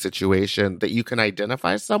chasing situation that you can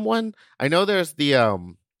identify someone? I know there's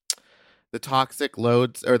the toxic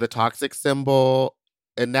loads or the toxic symbol,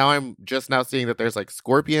 and now I'm just now seeing that there's like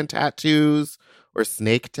scorpion tattoos or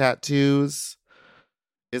snake tattoos.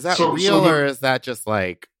 Is that real or is that just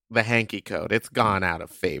like the hanky code? It's gone out of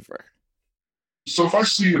favor. So if I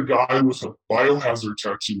see a guy with a biohazard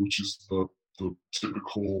tattoo, which is the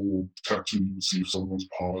typical tattoo you would see if someone's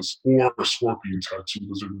paws, or a scorpion tattoo,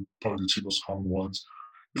 those are probably the two most common ones.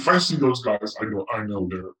 If I see those guys, I know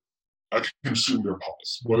I can assume they're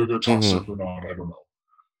paws. Whether they're toxic or not, I don't know.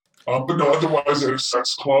 But no, otherwise at a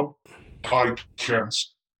sex club, I can't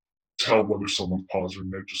tell whether someone's paws are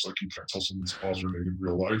neg, just like you can't tell someone's paws are neg in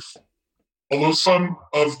real life. Although some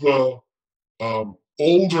of the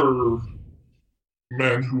older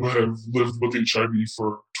men who have lived with HIV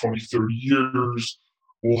for 20, 30 years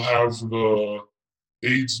will have the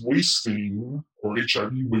AIDS wasting or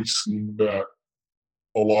HIV wasting that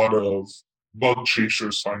a lot of bug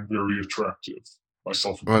chasers find very attractive,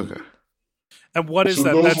 myself included. Okay. And what is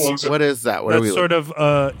that? What is that? What that's are we sort of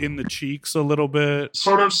in the cheeks a little bit.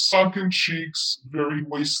 Sort of sunken cheeks, very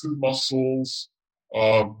wasted muscles,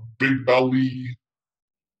 big belly,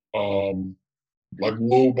 like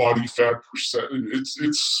low body fat percent.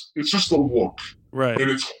 It's just a look, right?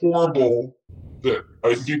 And it's horrible that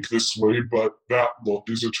I think this way, but that look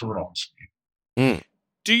is a turn on to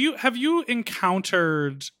me. Have you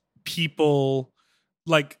encountered people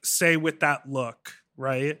like, say, with that look,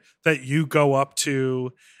 right, that you go up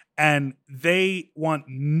to and they want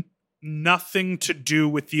nothing to do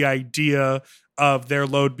with the idea of their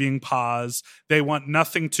load being pause? They want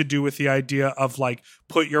nothing to do with the idea of like,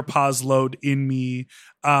 put your pause load in me.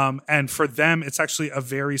 And for them, it's actually a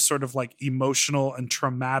very sort of like emotional and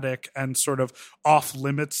traumatic and sort of off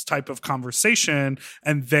limits type of conversation.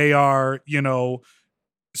 And they are,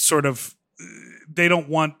 sort of, they don't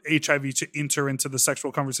want HIV to enter into the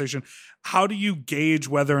sexual conversation. How do you gauge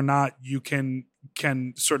whether or not you can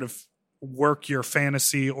sort of work your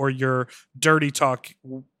fantasy or your dirty talk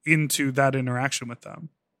into that interaction with them?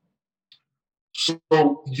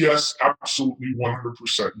 So yes, absolutely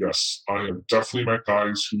 100% yes. I have definitely met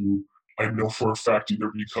guys who I know for a fact either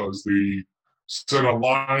because they said a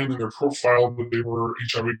line in their profile that they were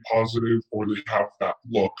HIV positive or they have that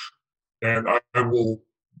look. And I will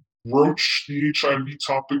broach the HIV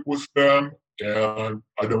topic with them, and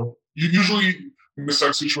I don't. Usually in this type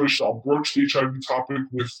of situation, I'll broach the HIV topic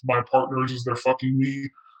with my partners as they're fucking me,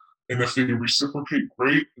 and if they reciprocate,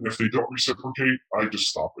 great. And if they don't reciprocate, I just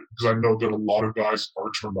stop it because I know that a lot of guys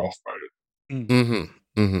are turned off by it.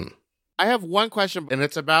 Mm-hmm. Mm-hmm. I have one question, and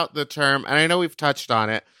it's about the term, and I know we've touched on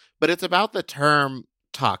it, but it's about the term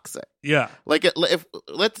toxic. Yeah. Like, if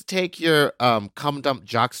let's take your cum dump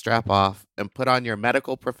jockstrap off and put on your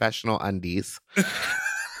medical professional undies.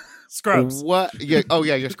 Scrubs. What? Yeah. Oh,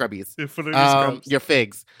 yeah, your scrubbies. Scrubs. Your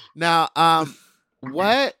figs. Now,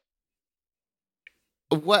 what?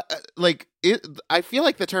 Like, I feel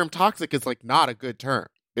like the term toxic is like not a good term.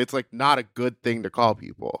 It's like not a good thing to call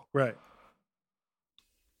people. Right.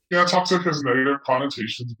 Yeah, toxic has negative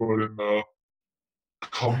connotations, but in the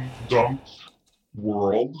cum dump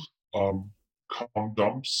world, cum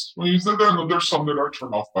dumps, I mean, there's some that are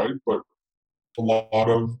turned off by it, but a lot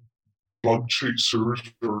of bug chasers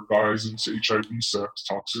or guys into HIV sex,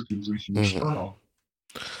 toxic is a huge turn off.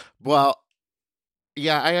 Well,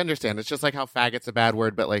 yeah, I understand. It's just like how faggot's a bad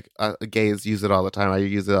word, but like gays use it all the time. I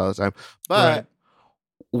use it all the time. But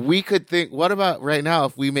we could think, what about right now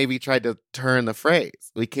if we maybe tried to turn the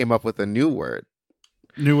phrase? We came up with a new word.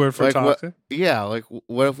 New word for like toxic? Like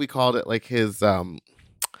what if we called it like his, I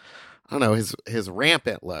don't know, his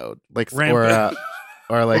rampant load? Like, rampant.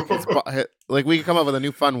 Or like, like we could come up with a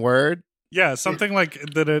new fun word. Yeah, something like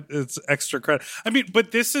that. It's extra credit. I mean,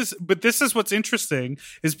 but this is what's interesting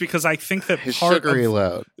is because I think that his sugary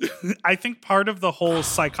load. I think part of the whole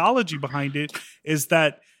psychology behind it is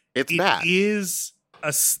that it's bad.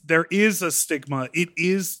 There is a stigma. It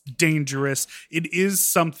is dangerous. It is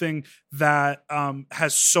something that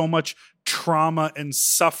has so much trauma and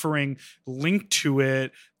suffering linked to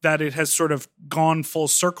it that it has sort of gone full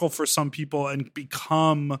circle for some people and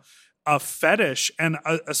become a fetish. And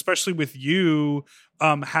especially with you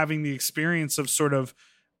having the experience of sort of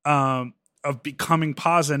becoming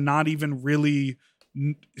pause and not even really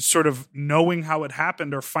sort of knowing how it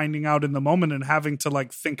happened or finding out in the moment and having to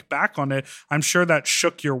like think back on it, I'm sure that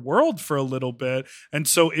shook your world for a little bit. And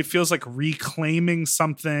so it feels like reclaiming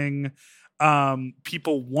something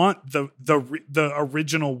people want the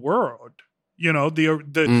original word, you know,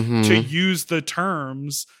 to use the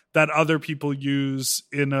terms that other people use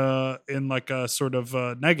in like a sort of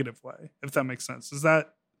a negative way, if that makes sense. Does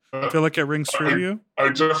that feel like it rings true to you? I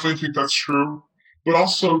definitely think that's true. But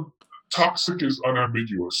also, toxic is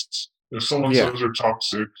unambiguous. If someone says they're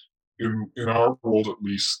toxic, in our world at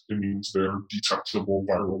least, it means they're detectable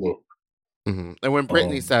viral load. Mm-hmm. And when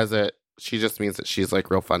Brittany says it, she just means that she's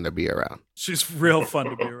like real fun to be around. She's real fun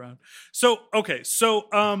to be around. So, okay. So,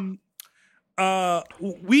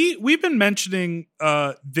 we've been mentioning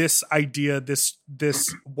this idea, this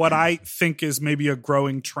what I think is maybe a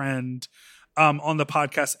growing trend on the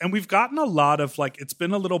podcast, and we've gotten a lot of like, it's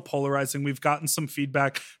been a little polarizing. We've gotten some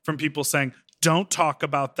feedback from people saying, don't talk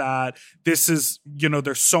about that. This is, you know,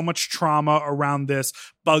 there's so much trauma around this.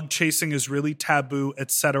 Bug chasing is really taboo,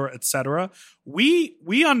 et cetera, et cetera.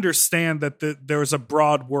 We understand that there's a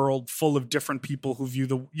broad world full of different people who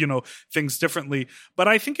view things differently. But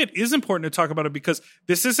I think it is important to talk about it because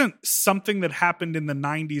this isn't something that happened in the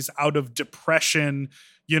 90s out of depression.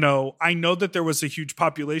 You know, I know that there was a huge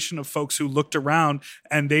population of folks who looked around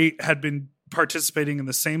and they had been participating in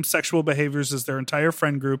the same sexual behaviors as their entire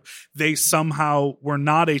friend group. They somehow were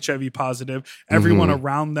not HIV positive. Everyone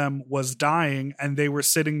around them was dying, and they were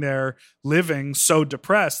sitting there living so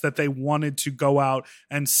depressed that they wanted to go out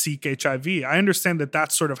and seek HIV. I understand that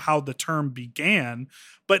that's sort of how the term began,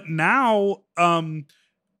 but now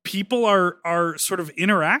people are sort of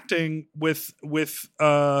interacting with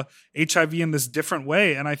HIV in this different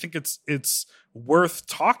way, and I think it's worth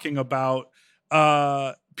talking about.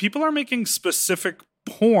 People are making specific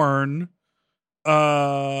porn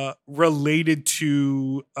related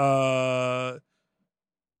to I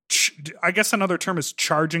guess another term is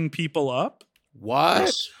charging people up. What?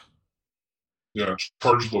 Yes. Yeah,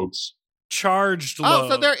 charged loads. Charged loads.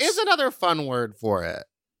 Oh, so there is another fun word for it.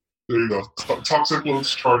 There you go. Toxic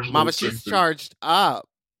loads, charged loads. Mama, she's charged up.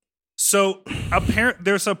 So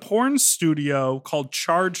there's a porn studio called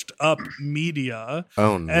Charged Up Media.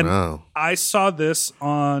 Oh, no. And I saw this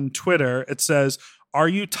on Twitter. It says, "Are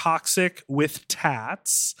you toxic with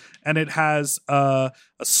tats?" And it has a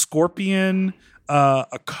scorpion,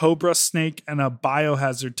 a cobra snake and a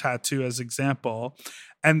biohazard tattoo as example.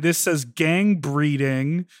 And this says gang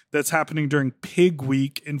breeding that's happening during Pig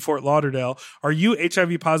Week in Fort Lauderdale. Are you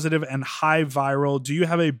HIV positive and high viral? Do you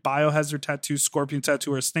have a biohazard tattoo, scorpion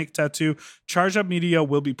tattoo, or a snake tattoo? Charge Up Media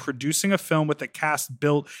will be producing a film with a cast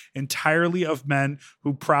built entirely of men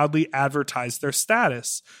who proudly advertise their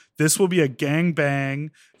status. This will be a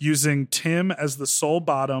gangbang using Tim as the sole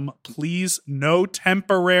bottom. Please, no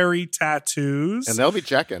temporary tattoos. And they'll be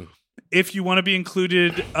checking. If you want to be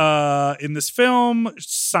included in this film,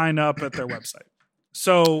 sign up at their website.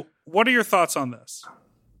 So, what are your thoughts on this?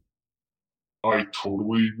 I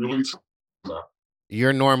totally relate to that.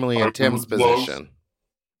 You're normally in Tim's position.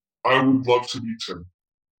 I would love to be Tim.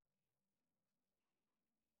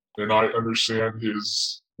 And I understand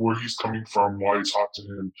where he's coming from, why it's hot to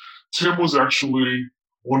him. Tim was actually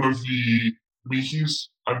one of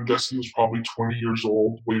I'm guessing he was probably 20 years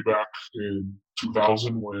old way back in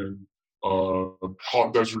 2000 when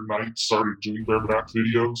Hot Desert Nights started doing bareback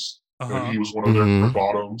videos. And he was one of their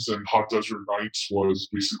bottoms. And Hot Desert Nights was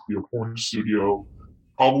basically a porn studio,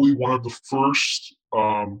 probably one of the first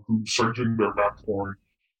who started doing bareback porn.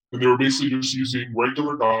 And they were basically just using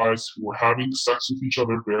regular guys who were having sex with each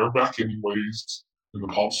other bareback anyways in the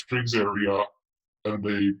Palm Springs area. And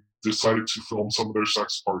they decided to film some of their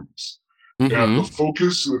sex parties. And the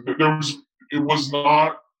focus, there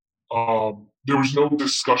was no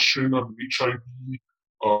discussion of HIV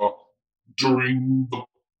during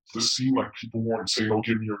the scene. Like, people weren't saying, "Oh,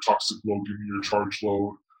 give me your toxic load, give me your charge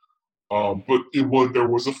load." But there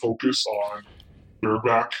was a focus on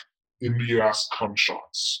bareback in the ass cum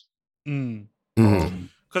shots.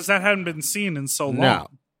 Because that hadn't been seen in so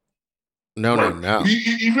long. No.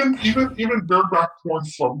 Even bareback porn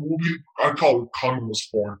from movie, I call it condomless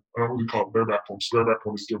porn. I don't really call it bareback porn. So bareback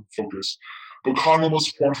porn is different focus. But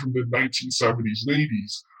condomless porn from the 1970s and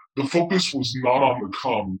 80s, the focus was not on the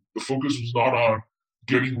cum. The focus was not on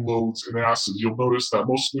getting loads and asses. You'll notice that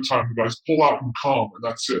most of the time the guys pull out and cum, and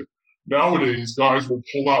that's it. Nowadays, guys will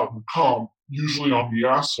pull out and cum, usually on the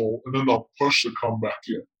asshole, and then they'll push the cum back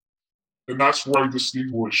in. And that's where I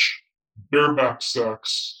distinguish bareback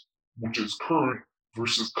sex, which is current,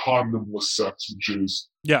 versus condomless sex, which is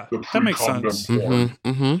the pre-condom porn.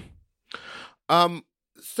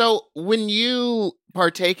 So when you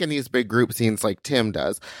partake in these big group scenes like Tim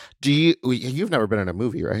does, you've never been in a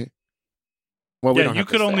movie, right? Well, yeah, you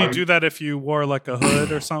could only do that if you wore like a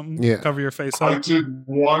hood or something, cover your face up. I did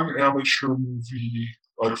one amateur movie,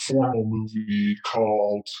 like formal movie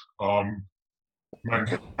called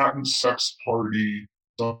Manhattan Sex Party,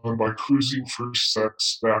 done by Cruising for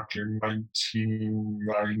Sex back in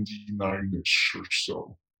 1999-ish or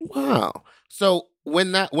so. Wow. So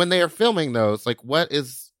when they are filming those, like,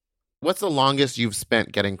 what's the longest you've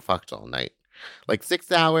spent getting fucked all night? Like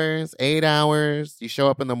 6 hours, 8 hours? You show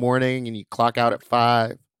up in the morning and you clock out at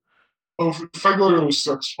 5? Oh, if I go to a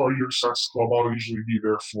sex party or sex club, I'll usually be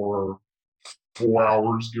there for 4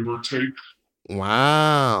 hours, give or take.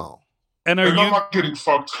 Wow. And I'm not getting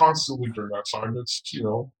fucked constantly during that time. It's,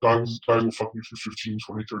 guys will fuck me for 15,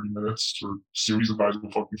 20, 30 minutes, or series of guys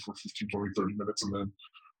will fuck me for 15, 20, 30 minutes, and then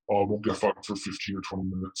won't get fucked for 15 or 20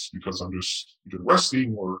 minutes because I'm just either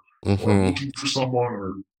resting or looking for someone,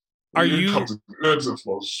 or ebbs and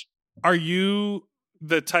flows. Are you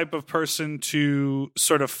the type of person to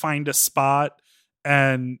sort of find a spot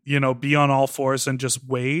and, be on all fours and just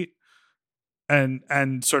wait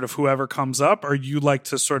and sort of whoever comes up, or you like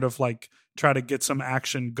to sort of like try to get some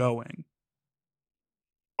action going?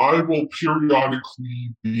 I will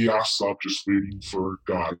periodically be asked up just waiting for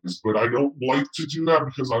guys, but I don't like to do that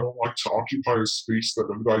because I don't like to occupy a space that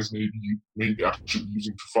other guys may be actually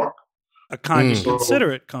using to fuck. A kind of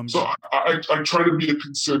considerate comes in. So I try to be a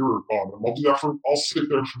considerate bottom. I'll do that I'll sit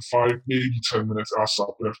there for 5, maybe 10 minutes, ass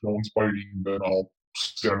up, and if no one's biting, then I'll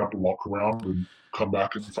stand up and walk around and come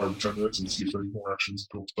back in 5 or 10 minutes and see if any more action's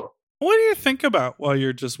built up. What do you think about while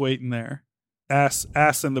you're just waiting there? Ass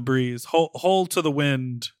in the breeze, hold to the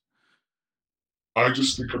wind. I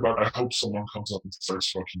just think about, I hope someone comes up and starts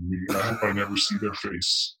fucking me, and I hope I never see their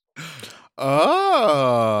face.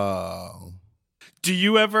 Oh. Do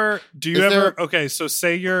you ever okay, so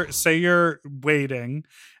say you're waiting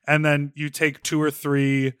and then you take 2 or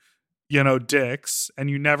 3, dicks, and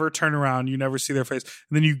you never turn around, you never see their face,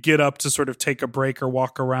 and then you get up to sort of take a break or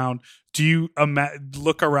walk around. Do you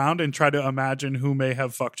look around and try to imagine who may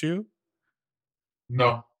have fucked you?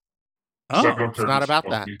 No. Oh, it's not about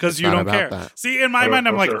that. Because you don't care. That. See, in my mind,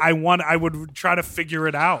 I'm like, I would try to figure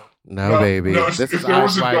it out. No, baby. No, this is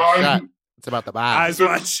eyes wide shut. It's about the Eyes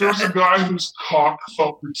body. wide shut. There's a guy whose cock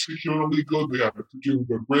felt particularly good. They had a particularly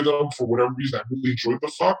good rhythm for whatever reason. I really enjoyed the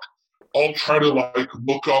fuck. I'll try to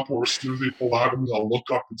look up, or as soon as they pull out of me, I'll look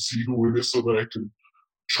up and see who it is so that I can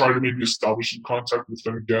try to maybe establish in contact with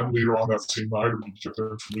them again later on that same night, or maybe get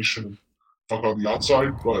their information and fuck on the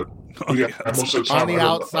outside. But most of the time, On the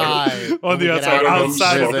outside. On the outside, I don't know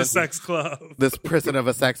outside of who's the sex club. This prison of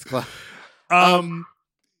a sex club.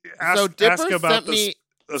 Ask, So Dipper ask about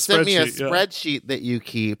sent me a spreadsheet, yeah. spreadsheet that you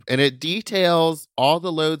keep, and it details all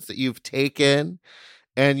the loads that you've taken,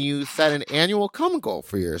 and you set an annual cum goal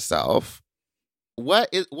for yourself. What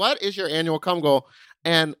is your annual cum goal?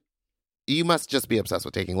 And you must just be obsessed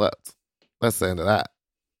with taking loads. Let's say into that.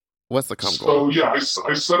 What's the cum goal? So yeah, I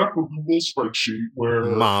set up a Google spreadsheet where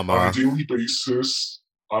Mama. on a daily basis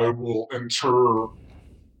I will enter.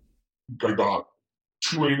 I got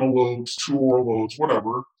 2 anal loads, 2 oral loads,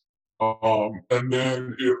 whatever. And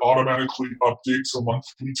then it automatically updates a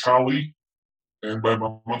monthly tally. And by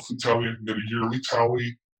my monthly tally, I can get a yearly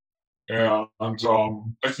tally. And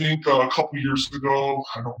I think a couple years ago,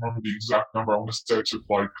 I don't remember the exact number, I want to say I took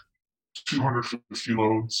like 250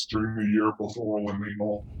 loads during the year, both oral and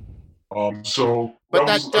anal. But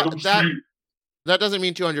that doesn't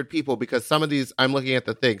mean 200 people, because some of these, I'm looking at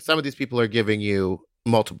the thing, some of these people are giving you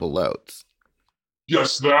multiple loads.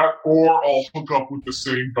 Yes, that, or I'll hook up with the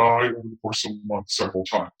same guy over the course of a month several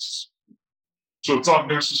times. So it's not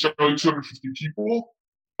necessarily 250 people.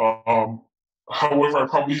 However, I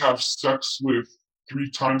probably have sex with 3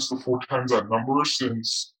 times to 4 times that number,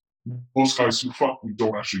 since most guys who fuck me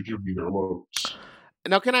don't actually give me their loads.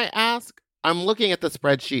 Now, can I ask, I'm looking at the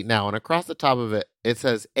spreadsheet now, and across the top of it, it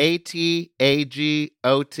says AT, AG,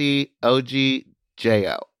 OT, OG,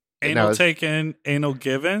 JO. Anal taken, anal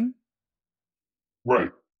given?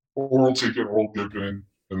 Right. Oral taken, oral given,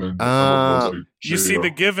 and then you see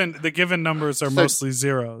the given numbers are mostly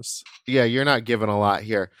zeros. Yeah, you're not given a lot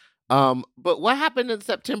here. But what happened in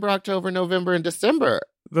September, October, November, and December?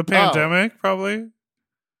 The pandemic, probably.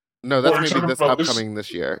 No, that's maybe this upcoming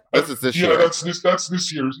this year. This is this year. Yeah, that's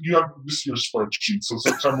this year. You have this year's spreadsheet. So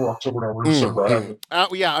September, October, November, December.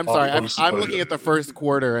 Yeah, I'm sorry. I'm looking at the first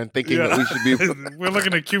quarter and thinking that we should be. We're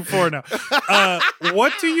looking at Q4 now.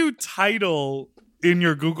 What do you title in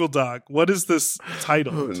your Google Doc? What is this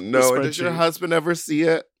title? Oh, no, does your husband ever see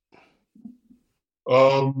it?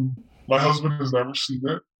 My husband has never seen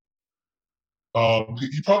it.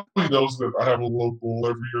 He probably knows that I have a low goal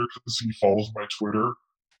every year because he follows my Twitter.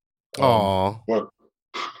 But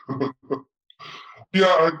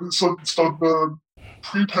yeah, so the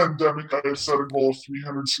pre-pandemic, I had set a goal of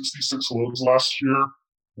 366 loads last year,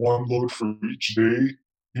 1 load for each day.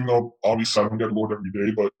 You know, obviously I don't get a load every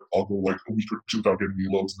day, but I'll go like a week or 2 without getting any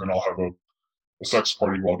loads, and then I'll have a sex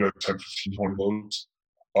party where I'll get 10, 15, 20 loads.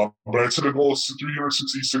 But I set a goal of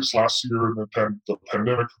 366 last year, and then the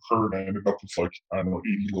pandemic occurred, and I ended up with like, I don't know,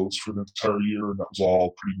 80 loads for the entire year, and that was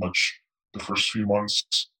all pretty much the first few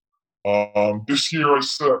months. This year I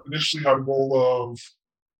initially had a goal of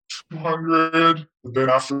 200, but then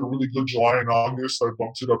after a really good July and August, I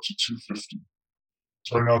bumped it up to 250.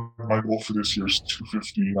 So right now my goal for this year is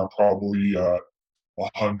 250, and I'm probably at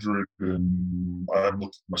 100, and I haven't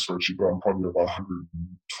looked at my spreadsheet, but I'm probably about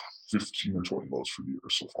 115 or 20 loads for the year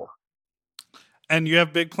so far. And you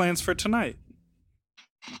have big plans for tonight?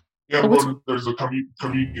 Yeah, there's a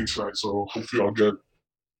comedian tonight, so hopefully I'll get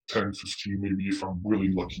 10, 15, maybe if I'm really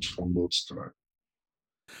lucky, 20 loads tonight.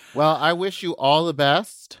 Well, I wish you all the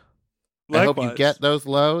best. Likewise. I hope you get those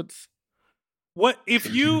loads. What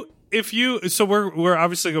if you so we're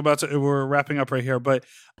obviously we're wrapping up right here, but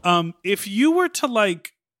if you were to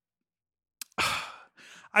like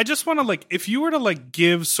I just want to like, if you were to like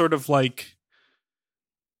give sort of like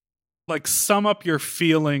sum up your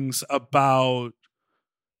feelings about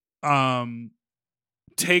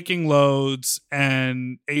taking loads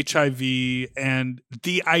and HIV and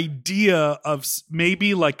the idea of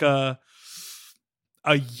maybe like a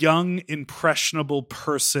young impressionable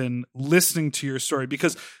person listening to your story,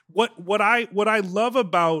 because what I love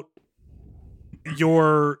about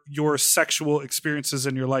your sexual experiences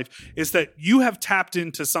in your life is that you have tapped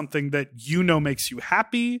into something that you know makes you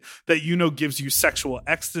happy, that you know gives you sexual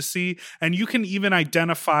ecstasy, and you can even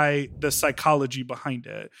identify the psychology behind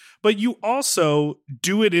it. But you also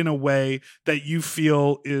do it in a way that you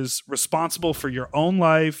feel is responsible for your own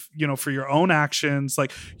life, you know, for your own actions.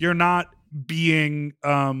 Like, you're not being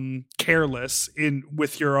careless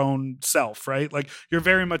with your own self, right? Like, you're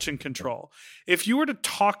very much in control. If you were to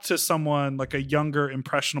talk to someone like a younger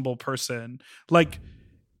impressionable person, like,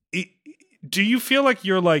 do you feel like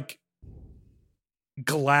you're like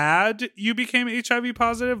glad you became HIV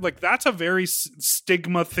positive. Like, that's a very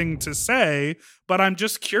stigma thing to say, but I'm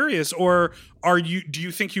just curious. Or do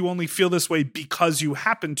you think you only feel this way because you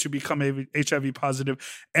happen to become HIV positive?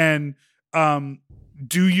 And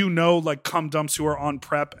do you know, like, cum dumps who are on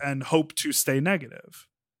PrEP and hope to stay negative?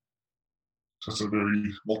 That's a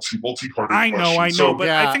very multi-part I know, question. but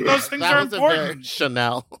I think those things are important.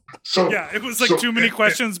 Chanel. Yeah, it was like too many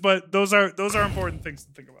questions, but those are important things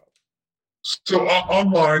to think about. So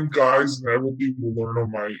online, guys, and everybody will learn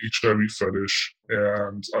on my HIV fetish,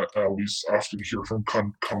 and I always often hear from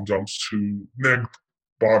cum dumps who, men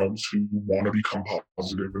bottoms who want to become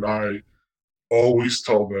positive, and I always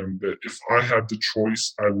tell them that if I had the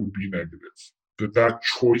choice, I would be negative. That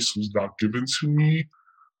choice was not given to me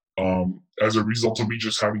as a result of me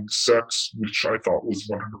just having sex, which I thought was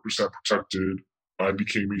 100% protected. I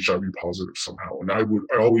became HIV positive somehow, and I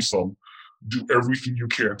always tell them, do everything you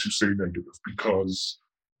can to stay negative, because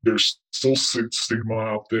there's still stigma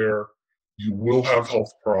out there. You will have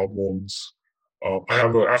health problems. I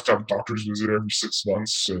have to have a doctor's visit every 6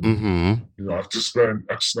 months, and I have to spend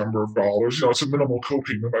X number of dollars. It's a minimal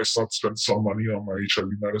copayment. I still have to spend some money on my HIV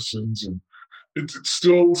medicines, and it's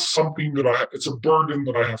still something that it's a burden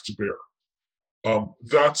that I have to bear.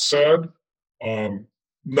 That said,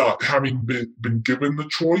 not having been given the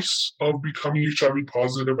choice of becoming HIV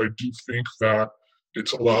positive, I do think that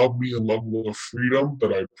it's allowed me a level of freedom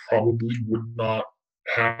that I probably would not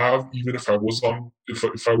have even if I was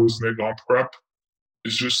if I was neg on PrEP.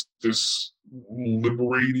 It's just this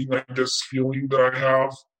liberating, I guess, feeling that I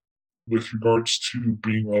have with regards to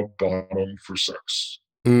being a bottom for sex.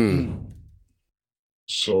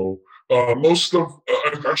 So most of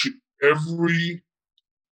actually every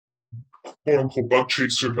quote unquote bug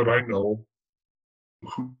chaser that I know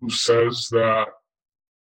who says that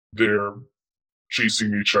they're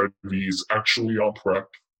chasing HIV is actually on PrEP,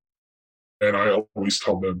 and I always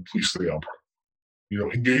tell them, please stay on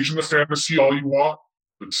PrEP. Engage in the fantasy all you want,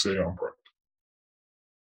 but stay on PrEP.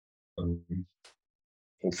 And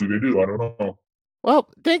hopefully they do. I don't know. Well,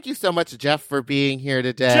 thank you so much, Jeff, for being here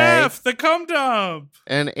today. Jeff, the cum dump!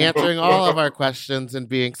 And answering all of our questions and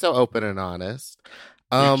being so open and honest.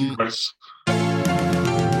 Thank you guys.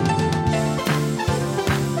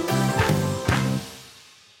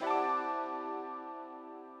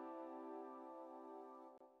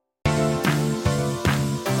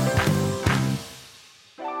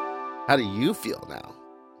 How do you feel now?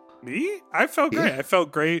 Me? I felt great. I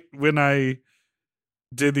felt great when I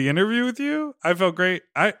did the interview with you. I felt great.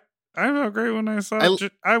 I felt great when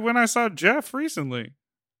I saw Jeff recently.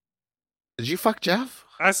 Did you fuck Jeff?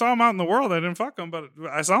 I saw him out in the world. I didn't fuck him, but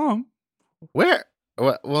I saw him. Where?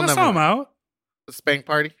 Well, I saw him out. The spank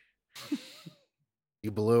party.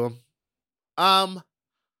 You blew him.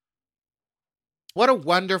 What a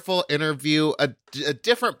wonderful interview. A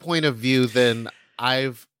different point of view than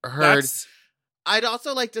I've heard. I'd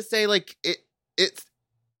also like to say, like, it's.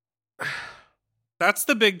 That's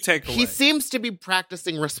the big takeaway. He seems to be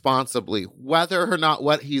practicing responsibly, whether or not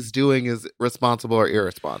what he's doing is responsible or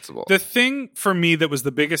irresponsible. The thing for me that was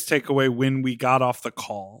the biggest takeaway when we got off the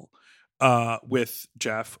call with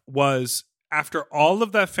Jeff was, after all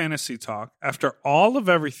of that fantasy talk, after all of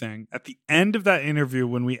everything, at the end of that interview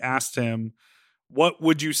when we asked him, what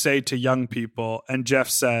would you say to young people? And Jeff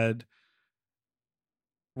said,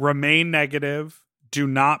 remain negative. Do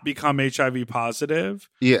not become HIV positive.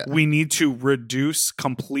 Yeah. We need to reduce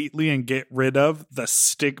completely and get rid of the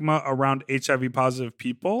stigma around HIV positive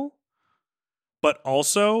people. But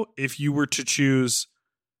also, if you were to choose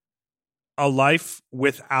a life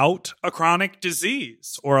without a chronic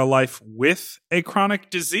disease or a life with a chronic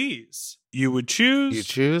disease, you would choose... You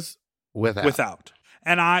choose without.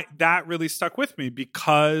 And that really stuck with me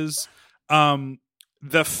because...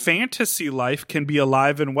 the fantasy life can be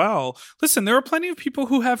alive and well. Listen, there are plenty of people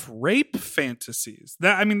who have rape fantasies.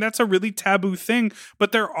 That's a really taboo thing,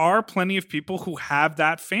 but there are plenty of people who have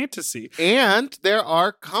that fantasy. And there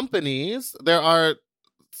are companies, there are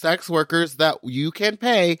sex workers that you can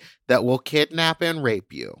pay that will kidnap and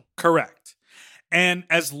rape you. Correct. And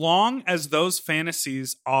as long as those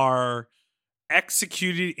fantasies are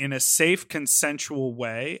executed in a safe, consensual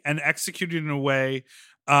way and executed in a way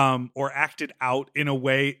or acted out in a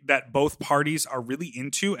way that both parties are really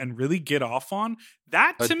into and really get off on,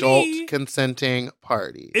 that to adult me consenting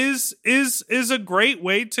parties is a great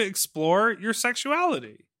way to explore your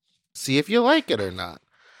sexuality. See if you like it or not.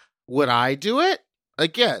 Would I do it?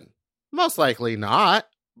 Again, most likely not.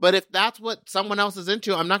 But if that's what someone else is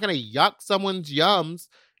into, I'm not going to yuck someone's yums.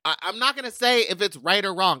 I'm not going to say if it's right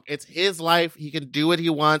or wrong. It's his life. He can do what he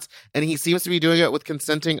wants, and he seems to be doing it with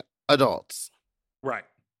consenting adults. Right.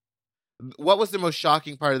 What was the most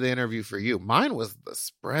shocking part of the interview for you? Mine was the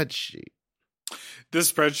spreadsheet.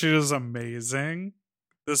 This spreadsheet is amazing.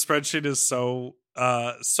 The spreadsheet is so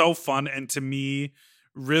fun, and to me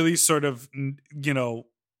really sort of,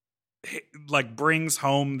 like brings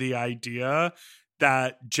home the idea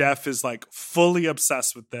that Jeff is like fully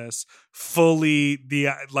obsessed with this, fully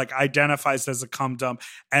identifies as a cum dump,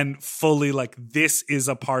 and fully like this is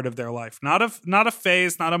a part of their life. Not a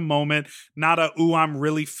phase, not a moment, not a ooh, I'm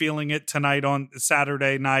really feeling it tonight on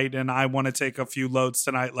Saturday night and I want to take a few loads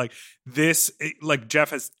tonight. Like this, like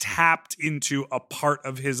Jeff has tapped into a part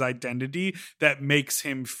of his identity that makes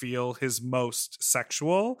him feel his most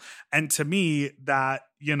sexual. And to me, that,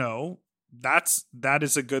 that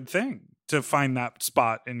is a good thing, to find that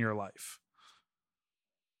spot in your life.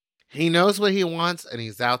 He knows what he wants and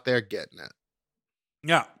he's out there getting it.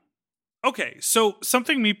 Yeah. Okay. So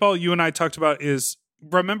something, Meatball, you and I talked about is,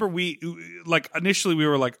 remember initially we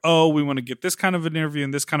were like, oh, we want to get this kind of an interview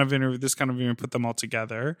and this kind of interview, this kind of interview, and put them all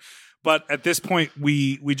together. But at this point,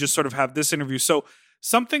 we just sort of have this interview. So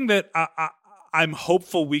something that I'm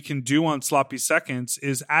hopeful we can do on Sloppy Seconds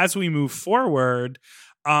is, as we move forward,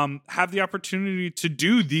 have the opportunity to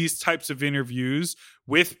do these types of interviews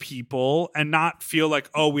with people and not feel like,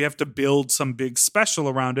 oh, we have to build some big special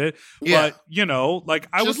around it. Yeah. But, like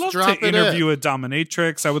I would love to interview a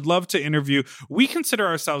dominatrix. I would love to interview. We consider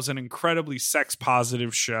ourselves an incredibly sex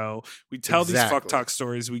positive show. We tell these fuck talk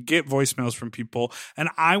stories. We get voicemails from people, and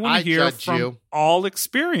I want to hear from all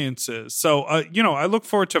experiences. So, I look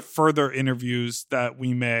forward to further interviews that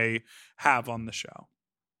we may have on the show.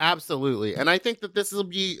 Absolutely. And I think that this will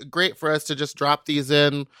be great for us to just drop these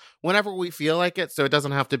in whenever we feel like it, so it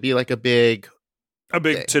doesn't have to be like a big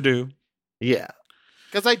to-do. Yeah.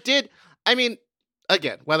 Because again,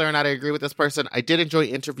 whether or not I agree with this person, I did enjoy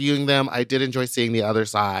interviewing them. I did enjoy seeing the other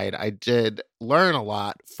side. I did learn a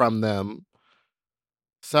lot from them.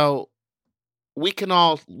 So we can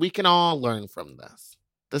all learn from this.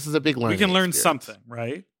 This is a big learning. We can learn experience. Something,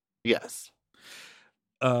 right? Yes.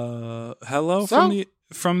 Hello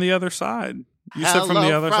from the other side. You said from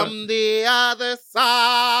the other side. From the other side.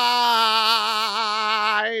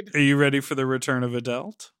 Are you ready for the return of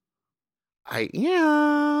Adelt? I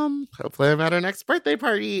am. Hopefully I'm at our next birthday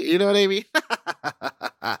party. You know what I mean?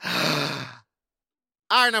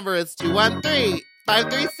 Our number is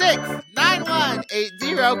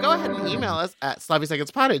 213-536-9180. Go ahead and email us at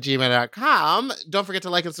sloppysecondspod@gmail.com. Don't forget to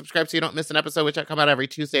like and subscribe so you don't miss an episode, which I come out every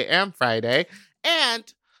Tuesday and Friday.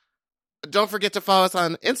 And don't forget to follow us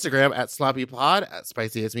on Instagram at sloppypod, at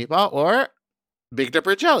spicyasmeatball, or Big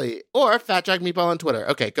Dipper Jelly, or Fat Jack Meatball on Twitter.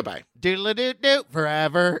 Okay, goodbye. Doodle-doo-doo,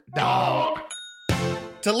 forever dog.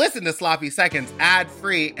 To listen to Sloppy Seconds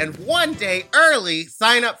ad-free and one day early,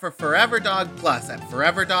 sign up for Forever Dog Plus at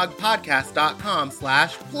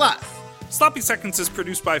foreverdogpodcast.com/plus. Sloppy Seconds is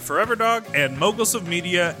produced by Forever Dog and Moguls of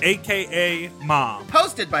Media, a.k.a. Mom.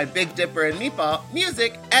 Hosted by Big Dipper and Meatball.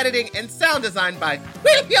 Music, editing, and sound design by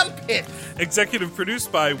William Pitts. Executive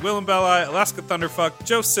produced by Willem Belli, Alaska Thunderfuck,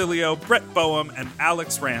 Joe Cilio, Brett Boehm, and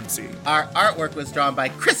Alex Ramsey. Our artwork was drawn by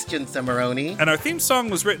Christian Cimarroni. And our theme song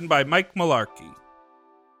was written by Mike Malarkey.